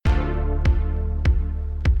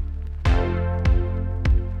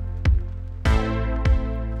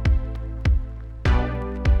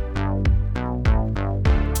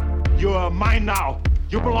mine now.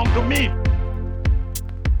 You belong to me.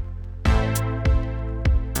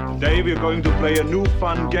 Today we're going to play a new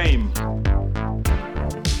fun game.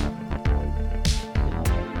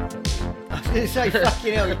 I was going to say,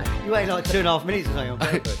 fucking hell, you waited like 2.5 minutes or something on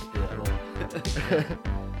purpose.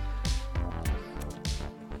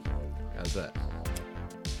 How's that?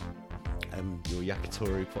 Your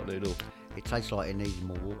yakitori pot noodle. It tastes like it needs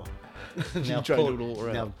more water. You drained all the water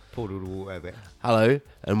out. Now I've poured all the water out of it. Hello,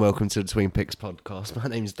 and welcome to the Twin Peaks podcast. My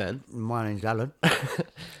name's Dan. My name's Alan.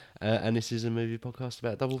 And this is a movie podcast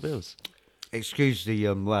about double bills. Excuse the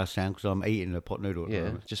way I sound because I'm eating a pot noodle at the Yeah,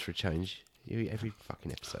 moment. just for a change. You eat every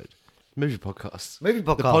fucking episode. Movie podcast. Movie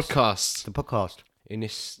podcast. The podcast. The podcast. In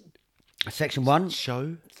this Section 1.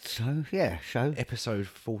 show, So, yeah, show. episode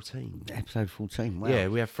 14. Episode 14. Wow. Yeah,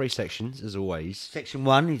 we have 3 sections, as always. Section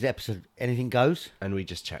 1 is episode Anything Goes. And we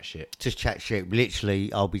just chat shit. Just chat shit.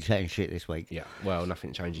 Literally, I'll be chatting shit this week. Yeah, well,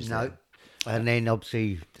 nothing changes No. there. And then,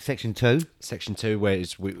 obviously, Section 2. Section 2, where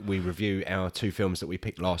we review our 2 films that we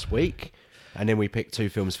picked last week. And then we pick 2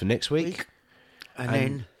 films for next week. And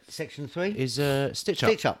then, Section 3. Is Stitch Up.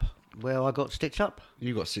 Stitch Up. Well, I got Stitch Up.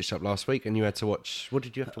 You got Stitched Up last week and you had to watch... What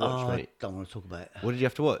did you have to watch, I mate? don't want to talk about it. What did you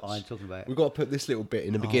have to watch? I ain't talking about it. We've got to put this little bit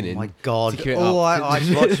in the beginning. Oh my God. to cue it Oh, up. I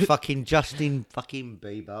watched fucking Justin fucking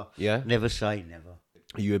Bieber. Yeah? Never say never.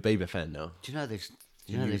 Are you a Bieber fan now? Do you know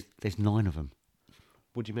there's 9 of them?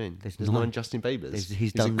 What do you mean? There's There's 9. 9 Justin Biebers? He's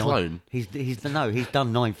Is done it 9. clone? He's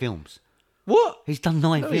done 9 films. What? He's done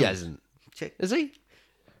 9 No, films. he hasn't. Check. Is he?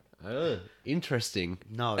 Oh, interesting.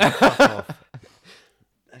 No, fuck off.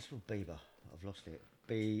 That's for Bieber. I've lost it.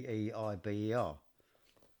 Beiber.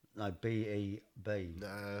 No, Beiber.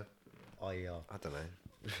 I don't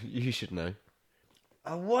know. You should know.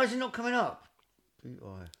 Oh, why is it not coming up?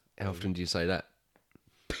 How often do you say that?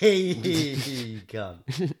 Gun.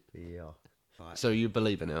 Yeah. Right. So you're a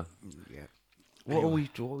believer now? Yeah. What are we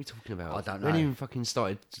talking about? I don't We haven't know. even fucking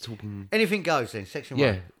started talking... Anything goes then. Section 1.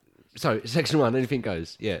 Yeah. So, section 1, anything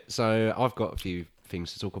goes. Yeah. So, I've got a few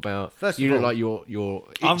things to talk about. First of you look all, like you're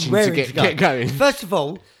I'm itching raring to get going. First of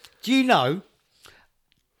all, do you know,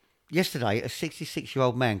 yesterday a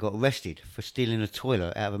 66-year-old man got arrested for stealing a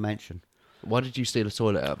toilet out of a mansion. Why did you steal a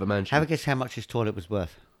toilet out of a mansion? Have a guess how much his toilet was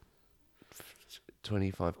worth?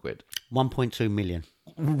 25 quid. 1.2 million.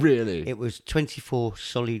 Really? It was 24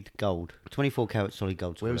 solid gold. 24 carat solid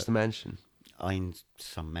gold toilet. Where was the mansion? In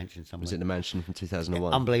some mansion somewhere. Was it the mansion from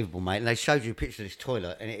 2001? Unbelievable, mate. And they showed you a picture of this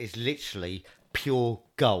toilet, and it is literally pure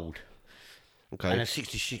gold. Okay. And a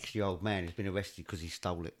 66-year-old man has been arrested because he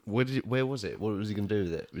stole it. Where was it? What was he going to do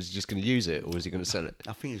with it? Was he just going to use it, or was he going to sell it?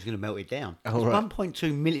 I think he's going to melt it down. Oh, It's right.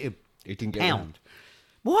 1.2 million He didn't get pound.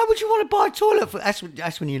 Why would you want to buy a toilet for?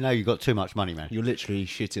 That's when you know you've got too much money, man. You're literally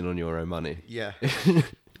shitting on your own money. Yeah.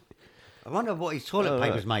 I wonder what his toilet Oh,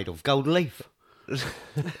 paper's right. made of. Gold leaf.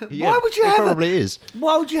 Yeah, Why would you it have probably is.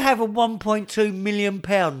 Why would you have a 1.2 million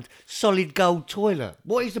pound solid gold toilet?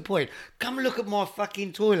 What is the point? Come look at my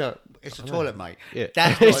fucking toilet. It's a toilet, mate. Yeah.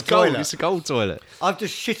 That's not It's a gold. toilet. It's a gold toilet. I've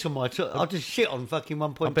just shit on my toilet. I've just shit on fucking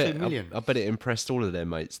 1.2 million. I bet it impressed all of their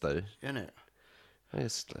mates, though. Isn't it?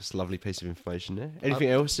 That's a lovely piece of information there. Anything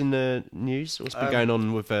else in the news? What's been going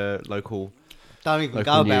on with local Don't even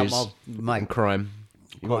local go news about my and mate. crime?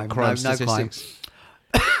 You got Crime. crime No crime. statistics?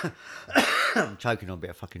 I'm choking on a bit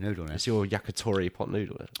of fucking noodle now. It's your yakitori pot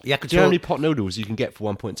noodle. Yakitori- Do you know how many pot noodles you can get for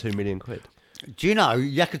 1.2 million quid? Do you know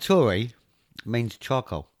yakitori means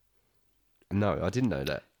charcoal? No, I didn't know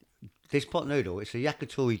that. This pot noodle, it's a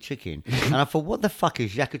yakitori chicken. And I thought, what the fuck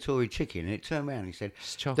is yakitori chicken? And it turned around and he said,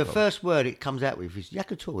 It's charcoal. the first word it comes out with is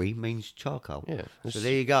yakitori means charcoal. Yeah, So it's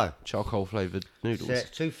there you go. Charcoal flavoured noodles. So that's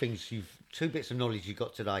two bits of knowledge you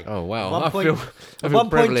got today. Oh, wow. One I point- feel a 1.2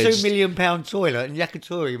 privileged. million pound toilet and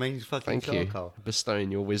yakitori means fucking Thank you charcoal. for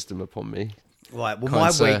bestowing your wisdom upon me. Right, well,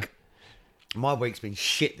 Kind sir. my week's been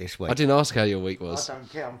shit this week. I didn't ask how your week was. I don't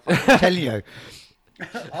care. I'm fucking telling you.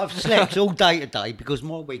 I've slept all day today because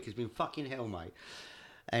my week has been fucking hell, mate.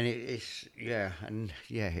 And it's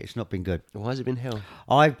not been good. Why has it been hell?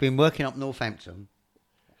 I've been working up Northampton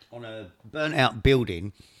on a burnt out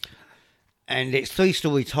building, and it's 3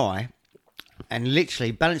 stories high, and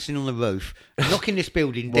literally balancing on the roof, knocking this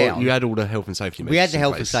building Well, down. you had all the health and safety measures. We had the in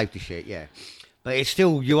health and place. safety shit, yeah. But it's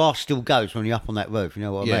still, your arse still goes when you're up on that roof, you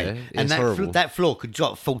know what I Yeah, mean? it's And horrible. that floor could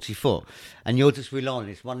drop 40 foot, and you're just relying on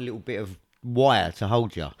this one little bit of wire to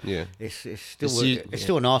hold you. Yeah. It's still It's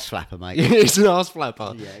still an arse flapper, mate. It's an arse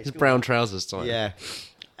flapper. Yeah, it's brown trousers time. Yeah.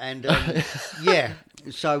 And yeah,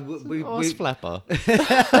 so we Arse flapper.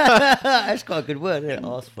 that's quite a good word, isn't it?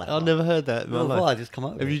 Arse flapper. I've never heard that. in my Well, life. why? I just come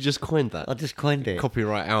up with Have it. you just coined that? I just coined it.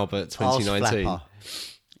 Copyright Albert Arse 2019. flapper.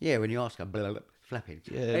 Yeah, when you ask her, blah, blah, flapping.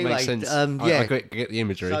 Yeah, it Anyway, makes sense. yeah. I get the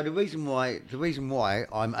imagery. So the reason why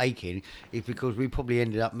I'm aching is because we probably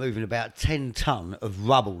ended up moving about 10 ton of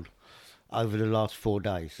rubble over the last 4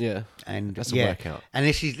 days. Yeah, and that's a workout. And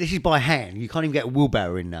this is by hand. You can't even get a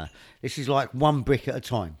wheelbarrow in there. This is like one brick at a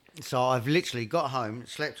time. So I've literally got home,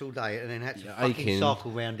 slept all day, and then had to fucking aching.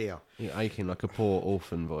 cycle round here. You're aching like a poor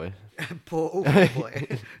orphan boy. Poor awful boy.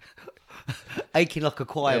 Aching like a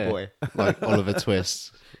choir Yeah, boy. like Oliver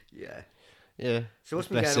Twist. Yeah. Yeah. So what's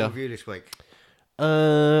been Bless going on ya. with you this week?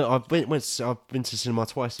 I've been to cinema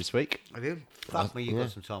twice this week. Have you? Fuck me, you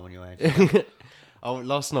got some time on your hands.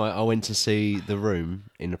 Last night I went to see The Room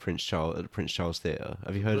in the Prince Charles Theatre.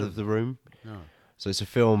 Have you heard of The Room? No. So it's a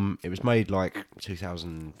film. It was made like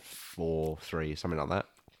 2004, 3, something like that.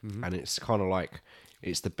 Mm-hmm. And it's kind of like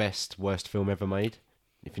it's the best worst film ever made,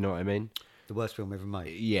 if you know what I mean. The worst film ever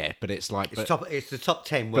made. Yeah, but it's like It's the top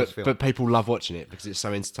 10 worst film. but people love watching it because it's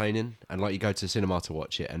so entertaining. And like you go to the cinema to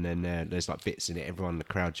watch it, and then there's like bits in it. Everyone in the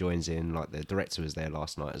crowd joins in. Like the director was there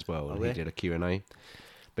last night as well, and yeah? he did a Q&A.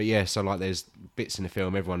 But yeah, so like there's bits in the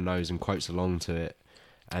film everyone knows and quotes along to it.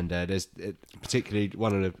 And there's particularly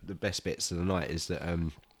one of the best bits of the night is that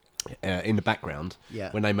in the background,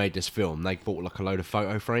 when they made this film, they bought like a load of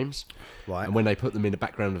photo frames. Right. And when they put them in the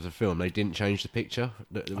background of the film, they didn't change the picture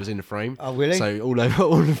that was in the frame. Oh, really? So all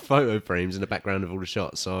the photo frames in the background of all the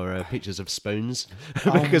shots are pictures of spoons.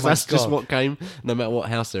 Because my that's just God. what came, no matter what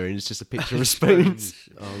house they're in, it's just a picture of spoons.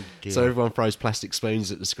 Oh, dear. So everyone throws plastic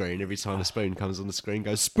spoons at the screen. Every time a spoon comes on the screen,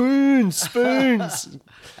 goes, spoons, spoons.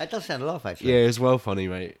 That does sound a laugh, actually. Yeah, it was well funny,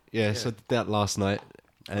 mate. Yeah, so I did that last night.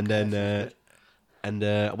 And then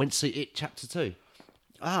I went to see It Chapter 2.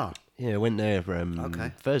 Ah, Yeah, I went there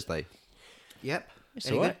Thursday. yep. It's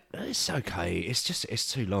Any alright. It's okay.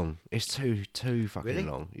 It's too long. It's too fucking Really?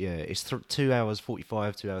 long. Yeah, it's 2 hours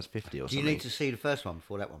 45, 2 hours 50 or good? Do you something. need to see the first one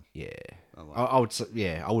before that one? Yeah. Oh, wow. I would.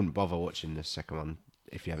 Yeah, I wouldn't bother watching the second one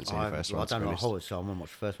if you haven't seen the first one. I to don't be like honest. horror, so I'm going to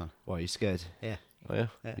watch the first one. Why, are you scared? Yeah. Oh yeah?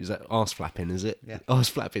 Yeah. Is that arse flapping, is it? Yeah. Arse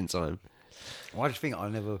flapping time. Well, I just think I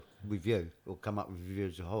never review or come up with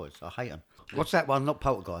reviews of horrors. I hate them. What's that one? Not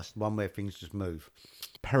Poltergeist. One where things just move.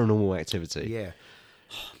 Paranormal Activity. Yeah.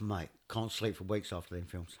 Mate, can't sleep for weeks after them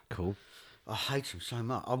films. Cool. I hate them so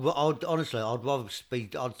much. Honestly, I'd rather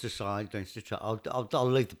speak. I'd just say I don't stitch up. I'll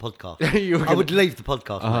leave the podcast. You were I would leave the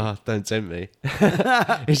podcast. Mate. Ah, don't tempt me.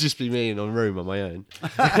 It's just be me in a room on my own.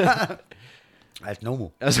 That's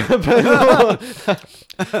normal.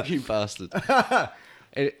 You bastard.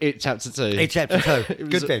 It Chapter 2. It's chapter 2.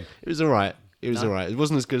 Good then. It was alright. It was alright. It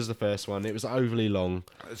wasn't as good as the first one. It was overly long.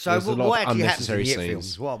 So There was a lot what of actually happens in unnecessary the It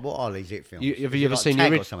scenes. films? What are these It films? Have Is you it ever like seen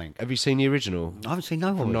Tag the or something? Have you seen the original? I haven't seen no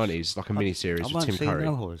From horrors. the 90s, like a mini-series I with haven't Tim seen Curry.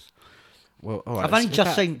 no horrors. Well, all right. I've only it's just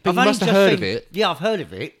about- seen. But I've you only must have just heard seen, of it. Yeah, I've heard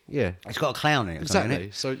of it. Yeah. It's got a clown in it. or something, Exactly.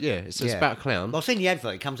 innit? So yeah, so it's Yeah. about a clown. Well, I've seen the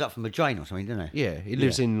advert. It comes up from a drain or something, doesn't it? Yeah, he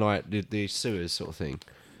lives in like the sewers sort of thing.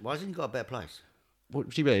 Why hasn't he got a better place? What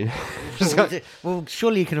do you mean? Well,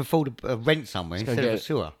 surely he can afford a rent somewhere instead of a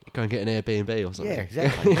sewer. Go and get an Airbnb or something. Yeah,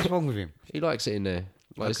 exactly. What's wrong with him? He likes it in there.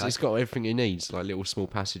 Like Okay. it's got everything he needs, like little small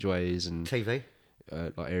passageways and TV.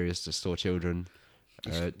 like areas to store children.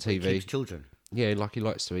 He TV. keeps children. Yeah, like he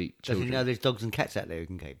likes to eat Does children. he know there's dogs and cats out there he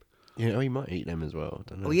can keep? Yeah, he might eat them as well. I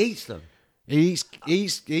don't know. Oh, he eats them. He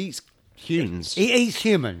eats humans. He eats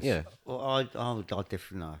humans. Yeah. Well, I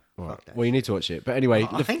definitely know. Right. Fuck that. Well, you need to watch it. But anyway,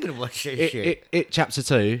 I'm thinking of watching this shit. it Chapter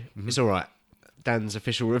 2. Mm-hmm. It's all right. Dan's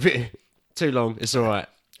official review. Too long. It's all right.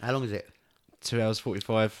 How long is it? 2 hours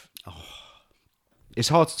 45. It's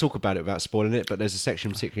hard to talk about it without spoiling it, but there's a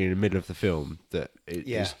section, particularly in the middle of the film, that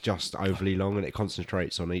is just overly long, and it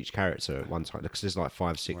concentrates on each character at one time. Because there's like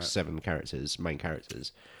 5, 6, 7 characters, main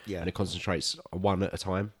characters, Yeah. and it concentrates on one at a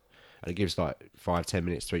time, and it gives like 5-10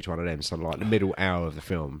 minutes to each one of them. So like the middle hour of the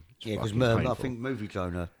film. Is Yeah, because fucking I painful. think Movie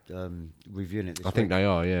Zone are I reviewing it this think week. they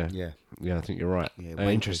are. Yeah. Yeah. I think you're right. Yeah,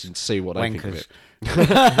 wankers. Interested to see what they think of Wankers.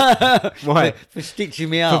 it. Why? For stitching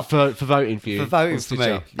me up. For voting for you. For voting on for Stitch me.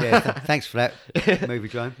 Up. Yeah, thanks for that, Movie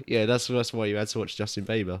Zone. Yeah, that's why you had to watch Justin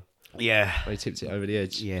Bieber. Yeah. They tipped it over the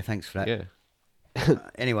edge. Yeah, thanks for that. Yeah.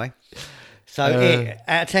 Anyway, so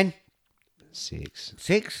out of 10? 6.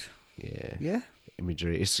 6? Yeah. Yeah.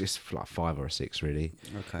 Imagery. It's like 5 or a 6, really.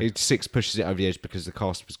 Okay. 6 pushes it over the edge because the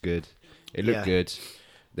cast was good. It looked Yeah. good.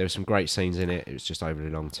 There were some great scenes in it. It was just overly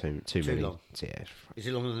long. Too many. long. Yeah. Is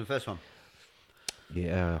it longer than the first one?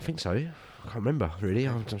 Yeah, I think so. I can't remember, really.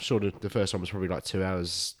 I'm sure the first one was probably like 2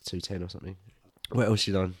 hours, 2:10 or something. What else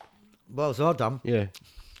you done? Well, so I've done. Yeah.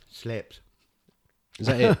 Slept. Is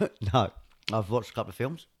that it? No. I've watched a couple of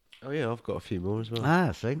films. Oh, yeah, I've got a few more as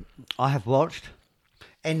well. See. I have watched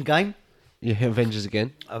Endgame. Yeah, Avengers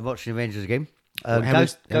again. I've watched The Avengers again.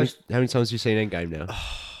 Ghost, how many times have you seen Endgame now?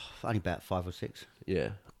 only about 5 or 6. Yeah,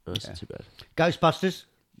 that's not too bad. Ghostbusters,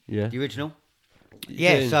 Yeah. the original.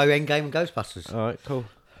 Yeah, doing- so Endgame and Ghostbusters. All right, cool.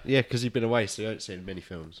 Yeah, because you've been away, so you haven't seen many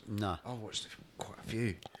films. No. I watched quite a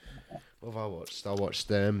few. What have I watched? I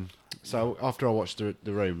watched So after I watched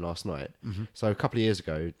The Room last night, so a couple of years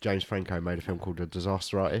ago, James Franco made a film called The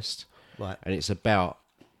Disaster Artist, Right. and it's about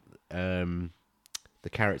the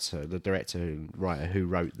character, the director, writer who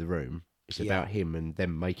wrote The Room. It's about him and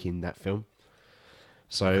them making that film.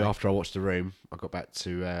 So after I watched The Room, I got back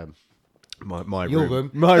to my Your room.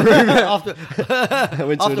 room. My room. after I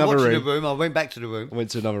went to after another watching room. the room, I went back to the room. I went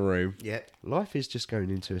to another room. Yeah, Life is just going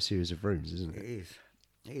into a series of rooms, isn't it it? is.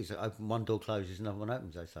 It is. Open one door closes, another one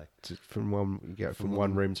opens. They say. From one, you get from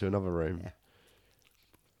one room to another room. Yeah.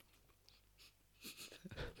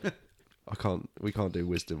 We can't do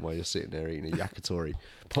wisdom while you're sitting there eating a yakitori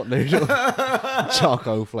pot noodle,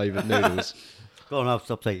 charcoal flavoured noodles. Go on, I'll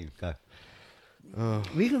stop eating. Go.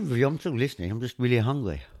 I'm still listening. I'm just really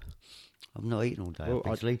hungry. I've not eaten all day. Well, I've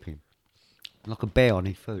been I- sleeping. Like a bear, I need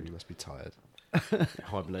You food. must be tired.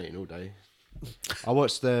 Hibernating all day. I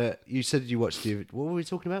watched You said you watched the. What were we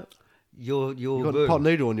talking about? Your You got room. the pot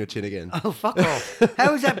noodle on your chin again. Oh, fuck off.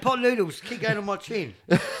 How is that pot noodles keep going on my chin?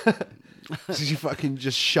 Because you fucking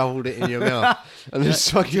just shoveled it in your mouth and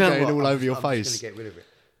it's fucking Do you know going what? all over your I'm face. just going to get rid of it.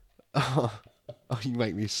 Oh, you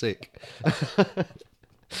make me sick.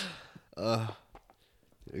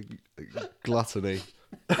 Gluttony.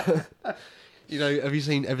 You know, have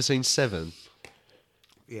you ever seen Seven?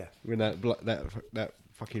 Yeah. When that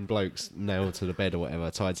fucking bloke's nailed to the bed or whatever,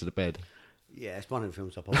 tied to the bed. Yeah, it's one of the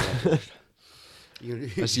films I probably watched.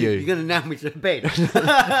 That's you. You're going to nail me to the bed.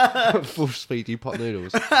 Full speed, you pot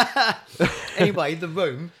noodles. Anyway, the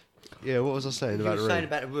room. Yeah, what was I saying You about were the saying room?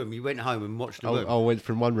 about the room. You went home and watched the room. I went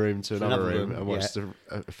from one room to another room room, and watched yeah.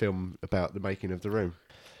 a film about the making of the room.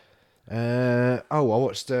 I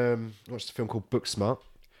watched a film called Booksmart,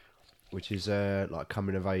 which is like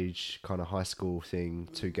coming of age kind of high school thing.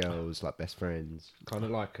 Two girls like best friends, kind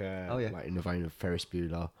of like like in the vein of Ferris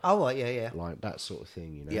Bueller, Oh, right, yeah. like that sort of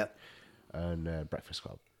thing, you know. Yep. And Breakfast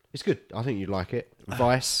Club. It's good. I think you'd like it.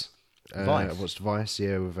 Vice. Vice? I watched Vice,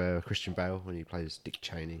 yeah, with Christian Bale when he plays Dick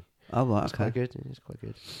Cheney. Oh, right, It's quite good. It's quite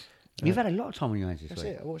good. You've had a lot of time on your hands this That's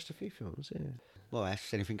week. it. I watched a few films. Yeah. Well,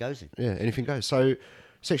 that's anything goes in. Yeah. Anything goes. So,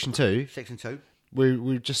 Section 2. Section 2.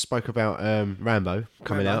 We just spoke about Rambo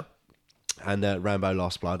coming Rambo. out, and Rambo: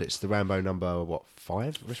 Last Blood. It's the Rambo number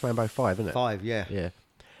 5? It's Rambo 5, isn't it? 5, yeah. Yeah.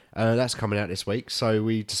 That's coming out this week. So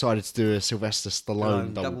we decided to do a Sylvester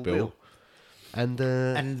Stallone double bill.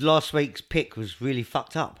 And last week's pick was really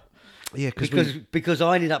fucked up. Yeah, Because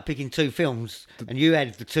I ended up picking 2 films, and you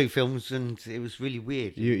had the 2 films, and it was really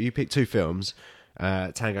weird. you picked 2 films,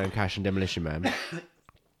 Tango and Cash and Demolition Man.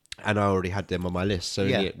 And I already had them on my list, so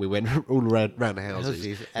Yeah. we went all around the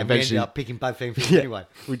houses. And we ended up picking both films yeah, anyway.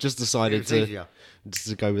 we just It decided was to easier.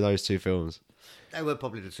 go with those 2 films. They were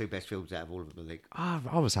probably the 2 best films out of all of them, I think.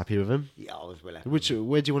 I was happy with them. Yeah, I was well happy.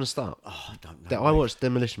 Where do you want to start? Oh, I don't know. I watched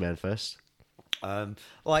Demolition Man first. All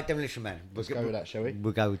right, Demolition Man. Let's go with that, shall we?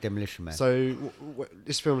 We'll go with Demolition Man. So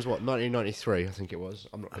this film's 1993, I think it was.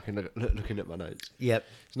 I'm not looking at my notes. Yep.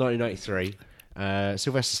 It's 1993.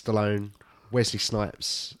 Sylvester Stallone, Wesley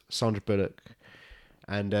Snipes, Sandra Bullock,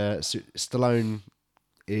 and Stallone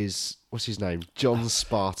is, what's his name? John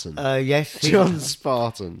Spartan. Yes. John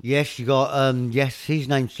Spartan. Yes, you got yes. His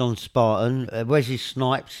name's John Spartan. Wesley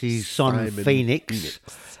Snipes, he's Simon Phoenix,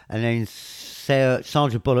 and then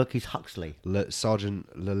Sandra Bullock is Huxley.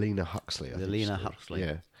 Sergeant Lelina Huxley. I think Lelina she's called. Huxley.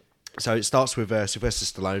 Yeah. So it starts with Sylvester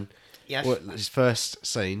Stallone. Yes. His first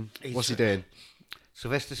scene. What's he doing?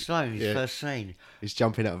 Sylvester Stallone, his Yeah. first scene. He's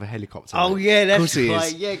jumping out of a helicopter. Oh mate. yeah, Of that's course he right.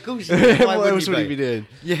 is. Yeah, of course. He is. Why What wouldn't else would he be doing?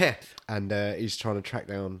 Yeah. And he's trying to track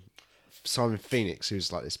down Simon Phoenix,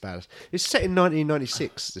 who's like this badass. It's set in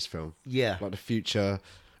 1996. This film. Yeah. Like the future.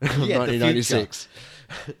 the 1996.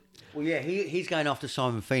 Well, yeah, he's going after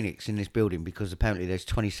Simon Phoenix in this building because apparently there's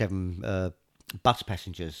 27 bus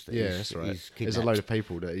passengers. That Yeah, he's- that's right. he's There's a kidnapped. load of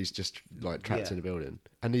people that he's just like trapped Yeah. in the building,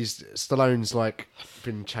 and Stallone's like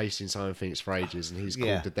been chasing Simon Phoenix for ages, and he's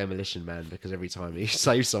Yeah. called the Demolition Man because every time he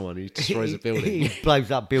saves someone, he destroys a building. he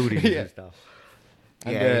blows up buildings Yeah. and stuff.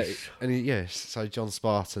 And, it's- yes, so John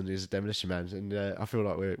Spartan is a Demolition Man, and I feel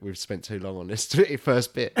like we've spent too long on this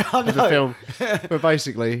first bit of the film. But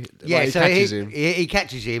basically, Yeah, like, he so catches him. He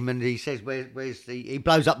catches him and he says, "Where's the?" He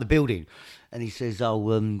blows up the building, and he says, "Oh,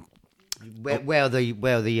 where are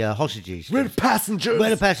the hostages? We're the passengers.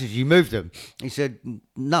 Where are the passengers? You moved them." He said,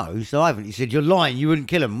 "No." So I haven't. He said, "You're lying. You wouldn't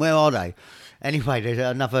kill them. Where are they?" Anyway, there's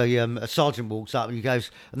another a sergeant walks up and he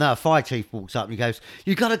goes, no, a fire chief walks up and he goes,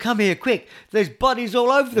 "You got to come here quick. There's bodies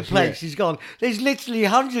all over the place." He's gone, "There's literally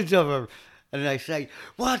hundreds of them." And they say,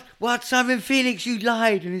 "What? Simon Phoenix, you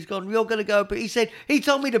lied." And he's gone, "You're going to go." But he said, he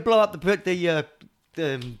told me to blow up the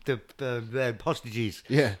hostages.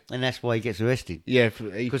 Yeah. And that's why he gets arrested. Yeah,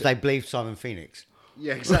 Because they believe Simon Phoenix.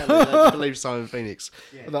 Yeah, exactly. They believe Simon Phoenix.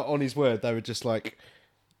 Yeah. Like, on his word, they were just like,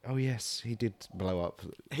 "Oh yes, he did blow up."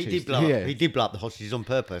 He did blow up. He did blow up the hostages on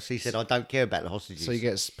purpose. He said, "I don't care about the hostages." So he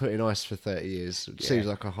gets put in ice for 30 years. Which seems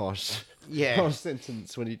like a harsh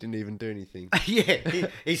sentence when he didn't even do anything.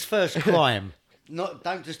 His first crime.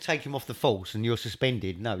 Don't just take him off the force and you're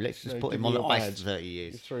suspended. No, let's just put him on the ice for 30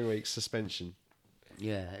 years. 3 weeks suspension.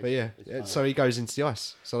 Yeah. But so he goes into the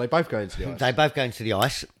ice. So they both go into the ice. They both go into the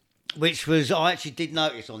ice, which was, I actually did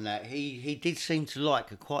notice on that. He did seem to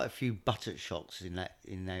like quite a few buttock shots in that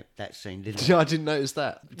scene, didn't he? I didn't notice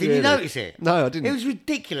that. Did you notice it? No, I didn't. It was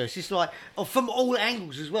ridiculous. It's like from all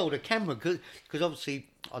angles as well. The camera, because obviously,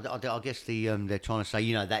 I guess they're trying to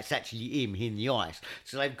say, that's actually him in the ice.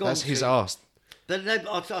 So they've gone. That's his arse.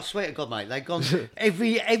 I swear to God, mate, they've gone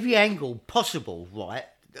every angle possible, right?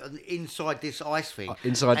 Inside this ice thing.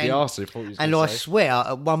 Inside the arse, and I swear,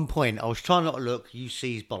 at one point, I was trying not to look. You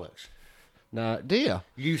see his bollocks. No, do you?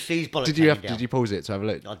 You see his bollocks. Did you pause it to have a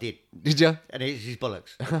look? I did. Did you? And it's his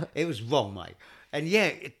bollocks. It was wrong, mate. And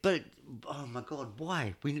but oh my God,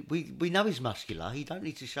 why? We know he's muscular. He don't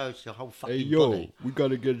need to show us the whole fucking body. We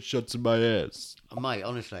gotta get shots of my ass, mate.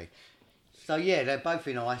 Honestly. So yeah, they're both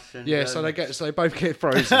in ice. And, so they both get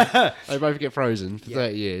frozen. They both get frozen for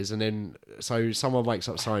 30 years, and then so someone wakes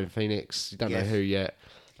up Simon Phoenix. You don't know who yet,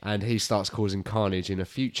 and he starts causing carnage in a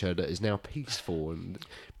future that is now peaceful. And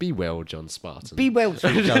be well, John Spartan. Be well,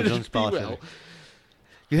 John Spartan. Be well.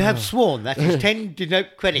 You have sworn that is 10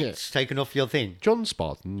 credits taken off your thing. John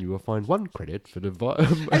Spartan, you will find 1 credit for the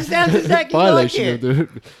that sounds exactly violation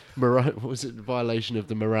like of the violation of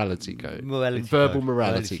the morality code. Verbal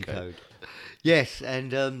morality code. Yes,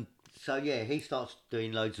 and he starts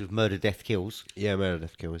doing loads of murder, death, kills. Yeah, murder,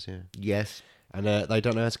 death, kills. Yeah. Yes. And they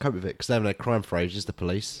don't know how to cope with it because they haven't had crime for ages, the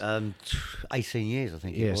police. 18 years, I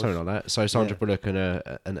think. Yeah, something like that. So Sandra Bullock and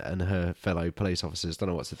her fellow police officers don't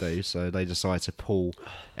know what to do, so they decide to pull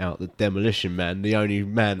out the Demolition Man, the only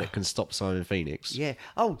man that can stop Simon Phoenix. Yeah.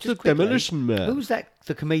 Oh, just the quickly, Demolition Man. Who's that?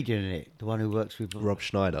 The comedian in it, the one who works with Rob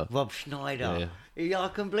Schneider. Rob Schneider. Yeah, I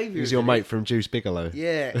can believe he was your mate from Juice Bigelow.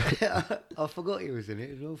 Yeah, I forgot he was in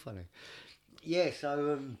it. It was all funny. Yeah,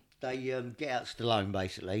 so they get out Stallone,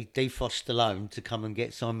 basically, defrost Stallone to come and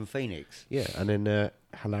get Simon Phoenix. Yeah, and then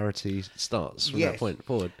hilarity starts from that point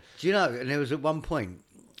forward. Do you know, and there was at one point,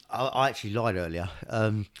 I actually lied earlier,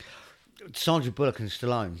 Sandra Bullock and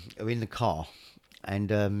Stallone are in the car,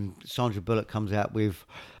 and Sandra Bullock comes out with,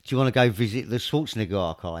 "Do you want to go visit the Schwarzenegger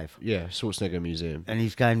archive?" Yeah, Schwarzenegger Museum. And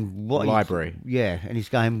he's going, "What?" Library. And he's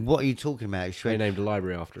going, "What are you talking about?" They named a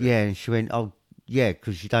library after it. Yeah, and she went, "Oh, yeah,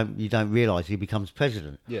 because you don't realise he becomes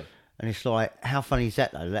president." Yeah. And it's like, how funny is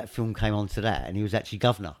that though? That film came on to that, and he was actually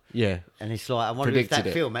governor. Yeah. And it's like, I wonder if that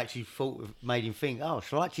film actually made him think, "Oh,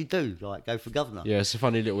 shall I actually go for governor?" Yeah, it's a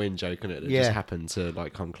funny little in joke, isn't it? It just happened to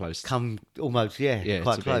come close. Come almost, quite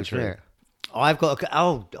close. Yeah. I've got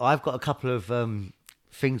a couple of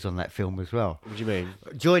things on that film as well. What do you mean?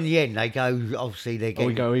 During the end, they go. Obviously, they're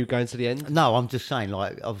getting. Are we going to the end? No, I'm just saying.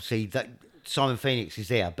 Like, obviously, that Simon Phoenix is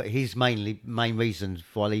there, but his main reason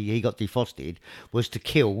why he got defrosted was to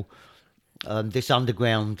kill this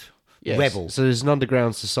underground rebel. So there's an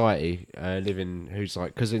underground society living who's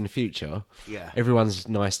like, because in the future, everyone's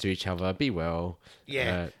nice to each other. Be well,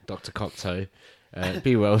 Dr. Cocteau.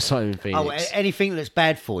 Be well, Simon Phoenix. Oh, anything that's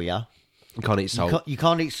bad for you. You can't eat salt. You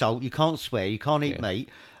can't eat salt. You can't swear. You can't eat meat.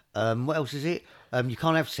 What else is it? You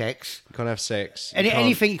can't have sex. You can't have sex.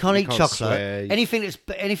 Anything. You can't eat chocolate. Swear. Anything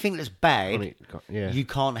that's bad. You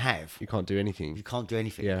can't have. You can't do anything. You can't do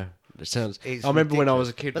anything. Yeah, it sounds. I remember ridiculous. when I was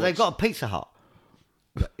a kid. But they've got a Pizza Hut.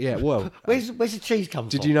 Yeah, well, where's the cheese come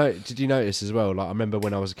from? Did you notice as well? Like, I remember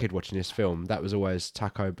when I was a kid watching this film, that was always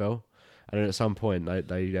Taco Bell. And then at some point,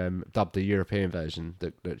 they dubbed the European version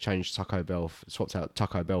that changed Taco Bell, swapped out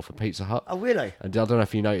Taco Bell for Pizza Hut. Oh, really? And I don't know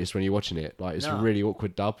if you noticed when you're watching it, like it's a really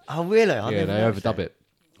awkward dub. Oh, really? They overdub it.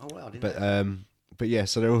 Oh, well, I didn't but yeah,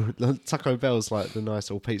 so they're all, Taco Bell's like the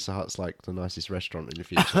nice, or Pizza Hut's like the nicest restaurant in the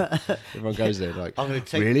future. Everyone goes there like, I'm gonna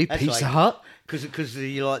take, really Pizza Hut? Because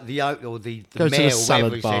the mayor or Go whatever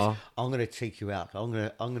salad he bar. says, I'm going to take you out. I'm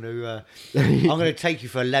going to take you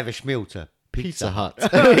for a lavish meal to Pizza Hut. He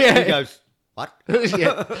goes, what?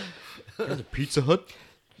 Yeah, Pizza Hut.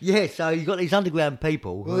 Yeah, so you've got these underground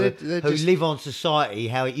people Well, they're who just- live on society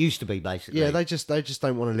how it used to be, basically. Yeah, they just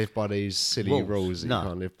don't want to live by these silly Rules. rules that No. you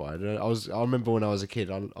can't live by. And I remember when I was a kid,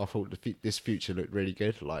 I thought this future looked really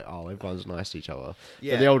good. Like, oh, everyone's nice to each other.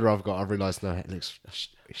 Yeah. But the older I've got, I've realised no, it looks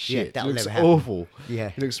shit. It that'll looks never happen. awful. Yeah.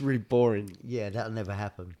 It looks really boring. Yeah, that'll never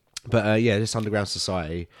happen. But yeah, this underground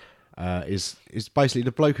society is basically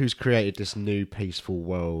the bloke who's created this new peaceful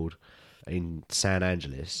world in San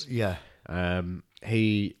Angeles. Yeah.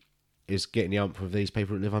 He is getting the ump with these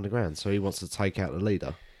people that live underground, so he wants to take out the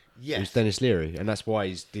leader. Yes. Who's Dennis Leary, and that's why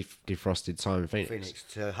he's defrosted Simon Phoenix. Phoenix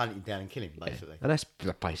to hunt him down and kill him, basically. And that's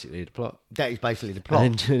basically the plot. That is basically the plot.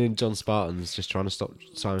 And then John Spartan's just trying to stop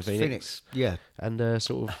Simon Phoenix. Yeah. And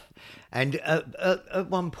sort of... And at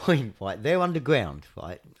one point, right, they're underground,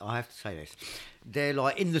 right? I have to say this. They're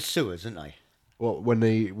like in the sewers, aren't they? What do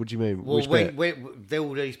you mean? Well, Which bit? they're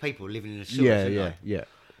all these people living in the sewers, Yeah, aren't yeah, they? yeah.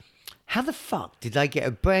 How the fuck did they get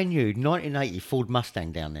a brand new 1980 Ford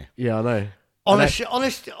Mustang down there? Yeah, I know. Honest, and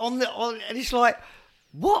it's like,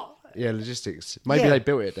 what? Yeah, logistics. Maybe Yeah. they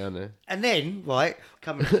built it down there. And then, right,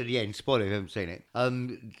 coming to the end, spoiler if you haven't seen it,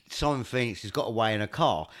 Simon Phoenix has got away in a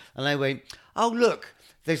car, and they went, oh look,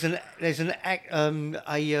 there's what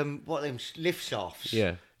are them lift shafts?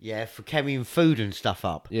 Yeah. Yeah, for carrying food and stuff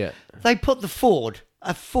up. Yeah. They put a Ford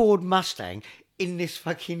Mustang in this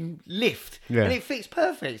fucking lift, Yeah. and it fits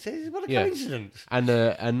perfect. What a Yeah. coincidence. And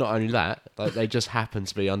not only that, like, they just happen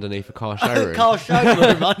to be underneath a car showroom. Car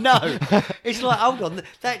showroom, I know. It's like, hold on,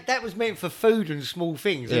 that was meant for food and small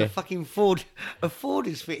things. And Yeah. a fucking Ford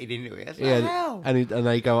is fitted into it. It's like, Yeah, how? and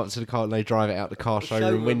they go up to the car and they drive it out the car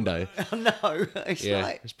showroom window. I know. It's Yeah,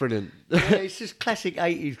 like, it's brilliant. yeah, it's just classic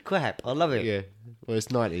 80s crap. I love it. Yeah, well, it's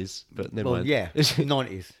 90s, but never Well, mind. yeah,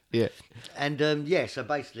 90s. Yeah. And yeah, so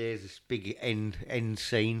basically there's this big end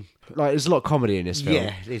scene. Like, there's a lot of comedy in this film.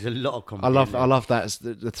 Yeah, there's a lot of comedy. I in love there.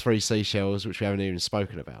 that the three seashells, which we haven't even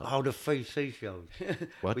spoken about. Oh, the three seashells.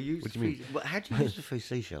 What? We use What do you mean? How do you use the three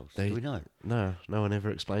seashells? Do we know? No one ever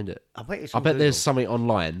explained it. I bet it's I on bet there's Google. something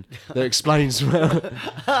online that explains. I'm Go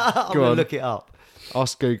gonna on. look it up.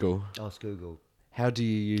 Ask Google. Ask Google. How do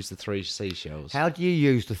you use the three seashells? How do you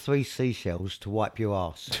use the three seashells to wipe your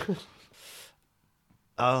ass?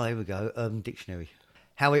 Oh, here we go. Dictionary.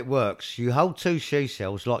 How it works. You hold two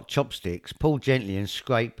seashells like chopsticks, pull gently and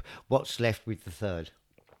scrape what's left with the third.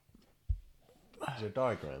 Is there a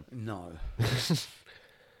diagram? No.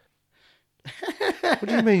 What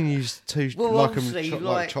do you mean use two Well, like 'em obviously, like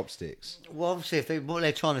like- chopsticks? Well, obviously, what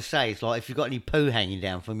they're trying to say is like if you've got any poo hanging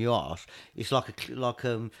down from your ass, it's like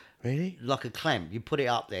Really? like a clamp. You put it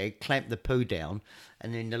up there, clamp the poo down,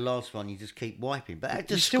 and then the last one you just keep wiping. But that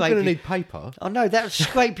You're just still scrape going to your- need paper. I know that would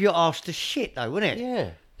scrape your ass to shit, though, wouldn't it? Yeah.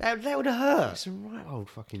 That would have hurt. It's a right old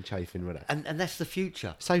fucking chafing with that. And that's the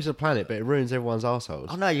future. Saves the planet, but it ruins everyone's assholes.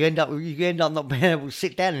 I know you end up not being able to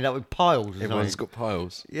sit down and end up with piles. or Everyone's something. got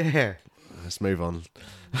piles. Yeah, Let's move on.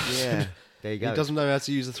 yeah. There you go. He doesn't know how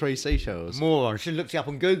to use the three seashells. Moron. Should look it up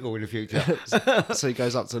on Google in the future. So he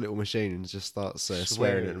goes up to a little machine and just starts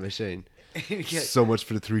swearing at the machine. Yeah. So much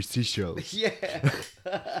for the three seashells. Yeah.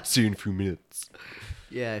 See you in a few minutes.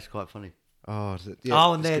 Yeah, it's quite funny. Oh, yeah,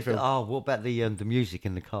 Oh, and it's a there. good film. Oh, what about the music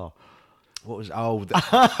in the car? What was? Oh, the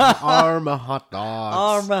Armour Hot Dogs.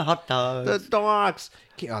 Armour hot dogs. The dogs.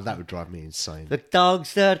 Oh, that would drive me insane. The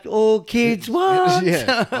dogs that all kids want.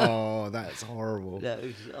 Yeah. Oh, that's horrible. That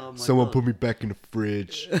was, oh my Someone God. put me back in the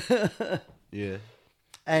fridge. Yeah.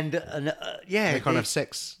 And yeah. They can't have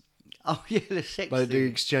sex. Oh yeah, the sex. Like the scene.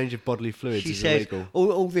 exchange of bodily fluids She is says illegal.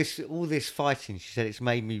 all this fighting. She said it's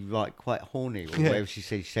made me like quite horny. Or whatever she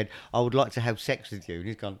said. She said I would like to have sex with you, and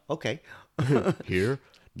he's gone okay. Here,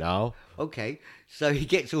 now. Okay, so he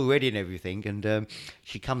gets all ready and everything, and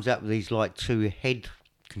she comes up with these like two head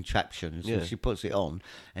contraptions, Yeah. and she puts it on,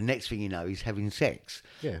 and next thing you know, he's having sex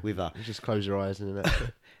Yeah. with her, You just close your eyes and then that's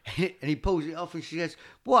it. and he pulls it off, and she says,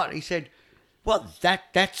 "What?" He said, "What?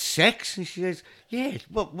 That's sex?" And she says, "Yeah.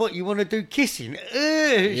 What? You want to do kissing?"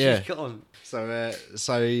 Yeah. She's gone. So what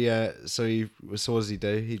does he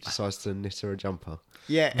do? He decides to knit her a jumper.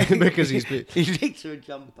 Yeah, Because he's been- he knits her a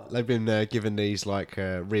jumper. They've been given these like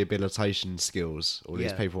rehabilitation skills. All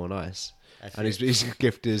these Yeah. people on ice, That's and it. his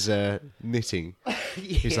gift is knitting.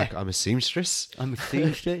 He's Yeah. like, I'm a seamstress. I'm a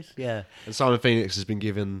seamstress. Yeah. And Simon Phoenix has been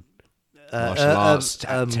given martial arts,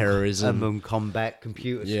 terrorism, combat,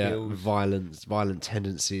 computer yeah, skills. violent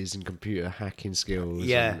tendencies, and computer hacking skills.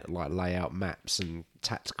 Yeah. and, like layout maps and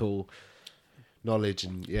tactical knowledge,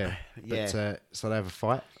 and yeah. Yeah. But so they have a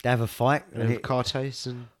fight, They have a fight. and they have a car chase,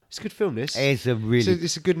 and it's a good film. This It's a really,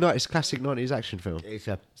 it's a good night. It's a classic 90s action film. it's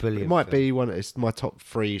a brilliant. It might film. be one. It's my top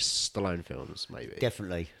 3 Stallone films, maybe.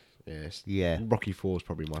 Definitely. Yes. Yeah. Rocky 4 is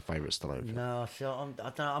probably my favourite Stallone film. No, so I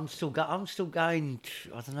don't know, I'm still going.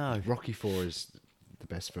 I don't know. Rocky 4 is the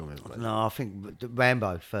best film ever. Mate. No, I think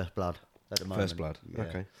Rambo, First Blood. At the moment. First Blood. Yeah.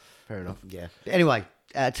 Okay, fair enough. Yeah. Anyway,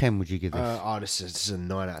 out of 10 would you give this? This is a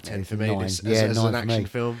 9 out of 10 It's for a me. 9. This, Yeah, as 9 an for action me.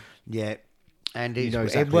 film. Yeah. And You it's, know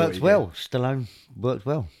exactly it what works you well. Stallone works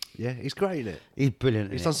well. Yeah, he's great in it. He's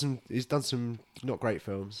brilliant. He's in done it. some. He's done some not great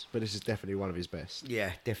films, but this is definitely one of his best.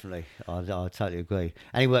 Yeah, definitely. I totally agree.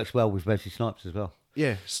 And he works well with Wesley Snipes as well.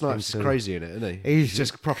 Yeah, Snipes is Him too. crazy in it, isn't he? He's-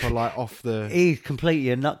 just proper like off the. He's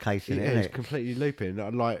completely a nutcase in it, Yeah, isn't he's it? completely looping.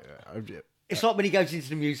 Like, It's like when he goes into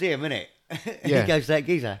the museum, isn't it? Yeah. He goes to that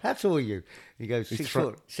geezer. How tall are you? He goes He's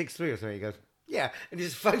 6'3" or something. He goes, yeah, and he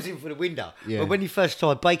just throws him for the window. Yeah. But when he first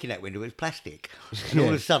tried breaking that window, it was plastic, and all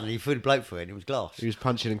Yeah. of a sudden he threw the bloke through it, and it was glass. he was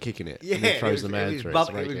punching and kicking it. Yeah, and then throws the it man was, through it to was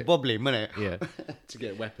break it. wobbling, wasn't it? Yeah, to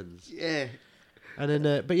get weapons. Yeah. And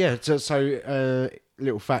then, but yeah, so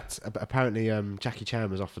little fact: apparently, Jackie Chan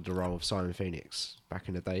was offered the role of Simon Phoenix back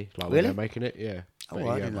in the day, like when Really? they were making it. Yeah, Oh, But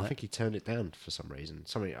I he, didn't know I that. think he turned it down for some reason.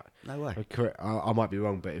 Something. No way. I might be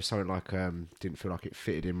wrong, but it was something like didn't feel like it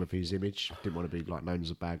fitted in with his image. Didn't want to be like known as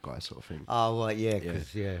a bad guy, sort of thing. Oh, right, yeah,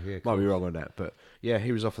 'cause, yeah. Might be wrong on that, but yeah,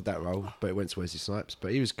 he was offered that role, but it went to Wesley Snipes.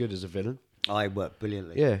 But he was good as a villain. I worked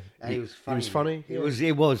brilliantly. Yeah, And he was funny. He was funny. It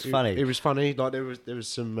was funny. It was funny. Like there was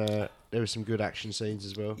some good action scenes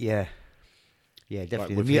as well. Yeah. Yeah,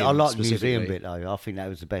 definitely. with I him like the museum specifically. bit though. I think that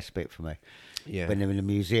was the best bit for me. Yeah. When they're in the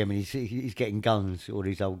museum and he's getting guns, all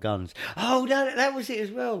these old guns. Oh, no, that was it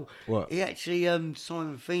as well. What? He actually,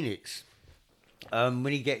 Simon Phoenix, when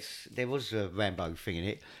he gets, there was a Rambo thing in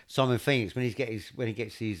it. Simon Phoenix, when he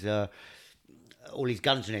gets his, all his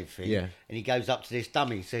guns and everything, Yeah. and he goes up to this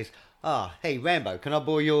dummy, he says, hey, Rambo, can I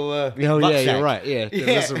borrow your Oh yeah, rucksack?" you're right. Yeah, Yeah.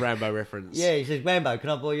 that's a Rambo reference. Yeah, he says, Rambo, can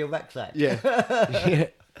I borrow your rucksack? yeah, yeah,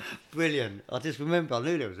 Brilliant. I just remember, I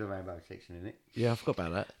knew there was a Rambo section in it. yeah. I forgot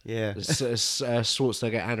about that. Yeah. It's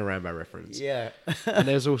Schwarzenegger and a Rambo reference. Yeah. And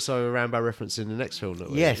there's also a Rambo reference in the next film that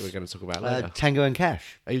Yes. we're going to talk about later. Tango and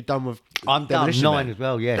Cash. Are you done with? I'm done. Demolition 9 Man? as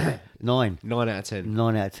well, yeah. 9. 9 out of 10.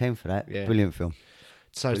 9 out of 10 for that. Yeah. Brilliant film.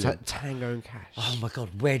 So Tango and Cash. Oh my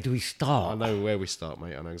God, where do we I start? know where we start,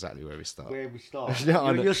 mate. I know exactly where we start. Where we start? Yeah,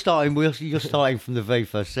 I know. You're starting from the very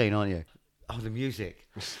first scene, aren't you? Oh, the music.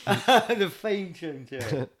 The theme tune to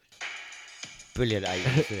it. Brilliant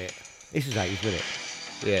 80s, isn't it? This is 80s, isn't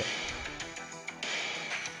it?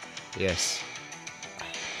 Yeah. Yes.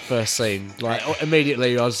 First scene, like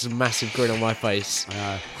immediately, I was a massive grin on my face. I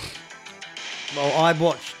know. Well, I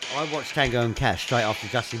watched Tango and Cash straight after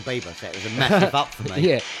Justin Bieber, so it was a massive up for me.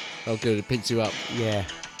 Yeah. Oh, good. It picks you up. Yeah.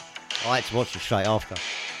 I had to watch it straight after.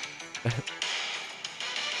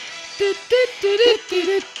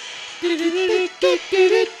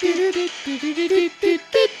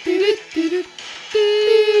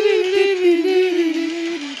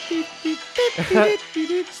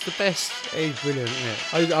 It's the best. It's brilliant,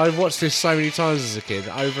 isn't it? I watched this so many times as a kid,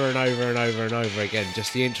 over and over and over and over again.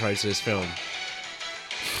 Just the intro to this film.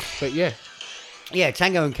 But yeah, Yeah,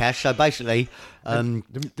 Tango and Cash. So basically,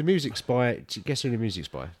 the music's by. Guess who the music's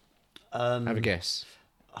by? um, Have a guess.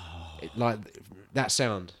 Like that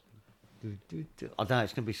sound. I don't know.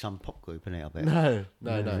 It's going to be some pop group, isn't it? I bet. No.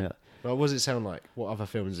 Yeah. Well, what does it sound like? What other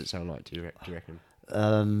film does it sound like? Do you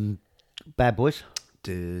reckon? Bad Boys.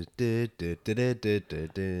 Axel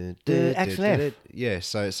F. Yeah,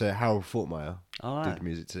 so Harold Faltermeyer All did right. the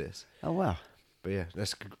music to this. Oh wow, But yeah,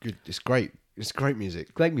 that's good. It's great. It's great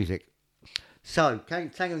music. great music. So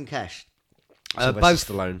Tango and Cash.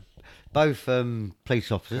 Sylvester Stallone, Both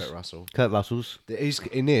police officers. Kurt Russell. Kurt Russell's.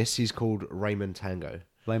 In this, he's called Raymond Tango.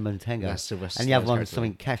 Raymond Tango. That's Sylvester And the other Stallone's one's character.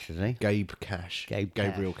 something Cash, isn't he? Gabe Cash.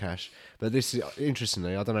 Gabriel Cash. But this is,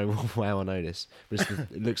 interestingly, I don't know how I know this, but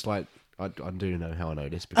it looks like, I do know how I know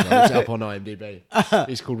this, because I looked it up on IMDb.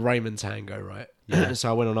 It's called Raymond Tango, right? Yeah. So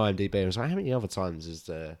I went on IMDb and was like, how many other times has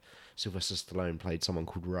Sylvester Stallone played someone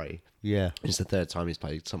called Ray? Yeah. It's the third time he's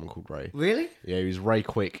played someone called Ray. Really? Yeah, he was Ray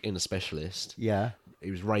Quick in The Specialist. Yeah.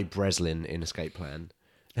 He was Ray Breslin in Escape Plan.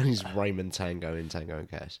 And he's Raymond Tango in Tango and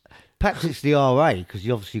Cash. Perhaps it's the RA because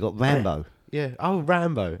you obviously got Rambo. Yeah. Oh,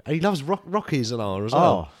 Rambo. And he loves Rockies and R as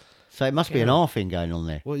well. Oh, so it must be an R thing going on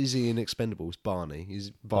there. What is he in Expendables? Barney.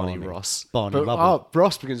 He's Barney, Barney. Ross. Barney But, Rubble.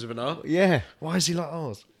 Ross begins with an R. Yeah. Why is he like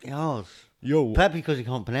ours? Ours. Yo. Perhaps because he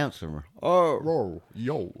can't pronounce them. Roll.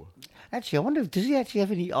 Yo. Actually, I wonder, does he actually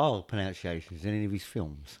have any R pronunciations in any of his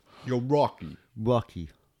films? You're Rocky. Rocky.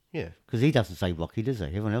 Yeah. Because he doesn't say Rocky, does he?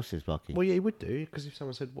 Everyone else says Rocky. Well, yeah, he would do, because if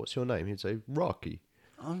someone said, what's your name? He'd say, Rocky.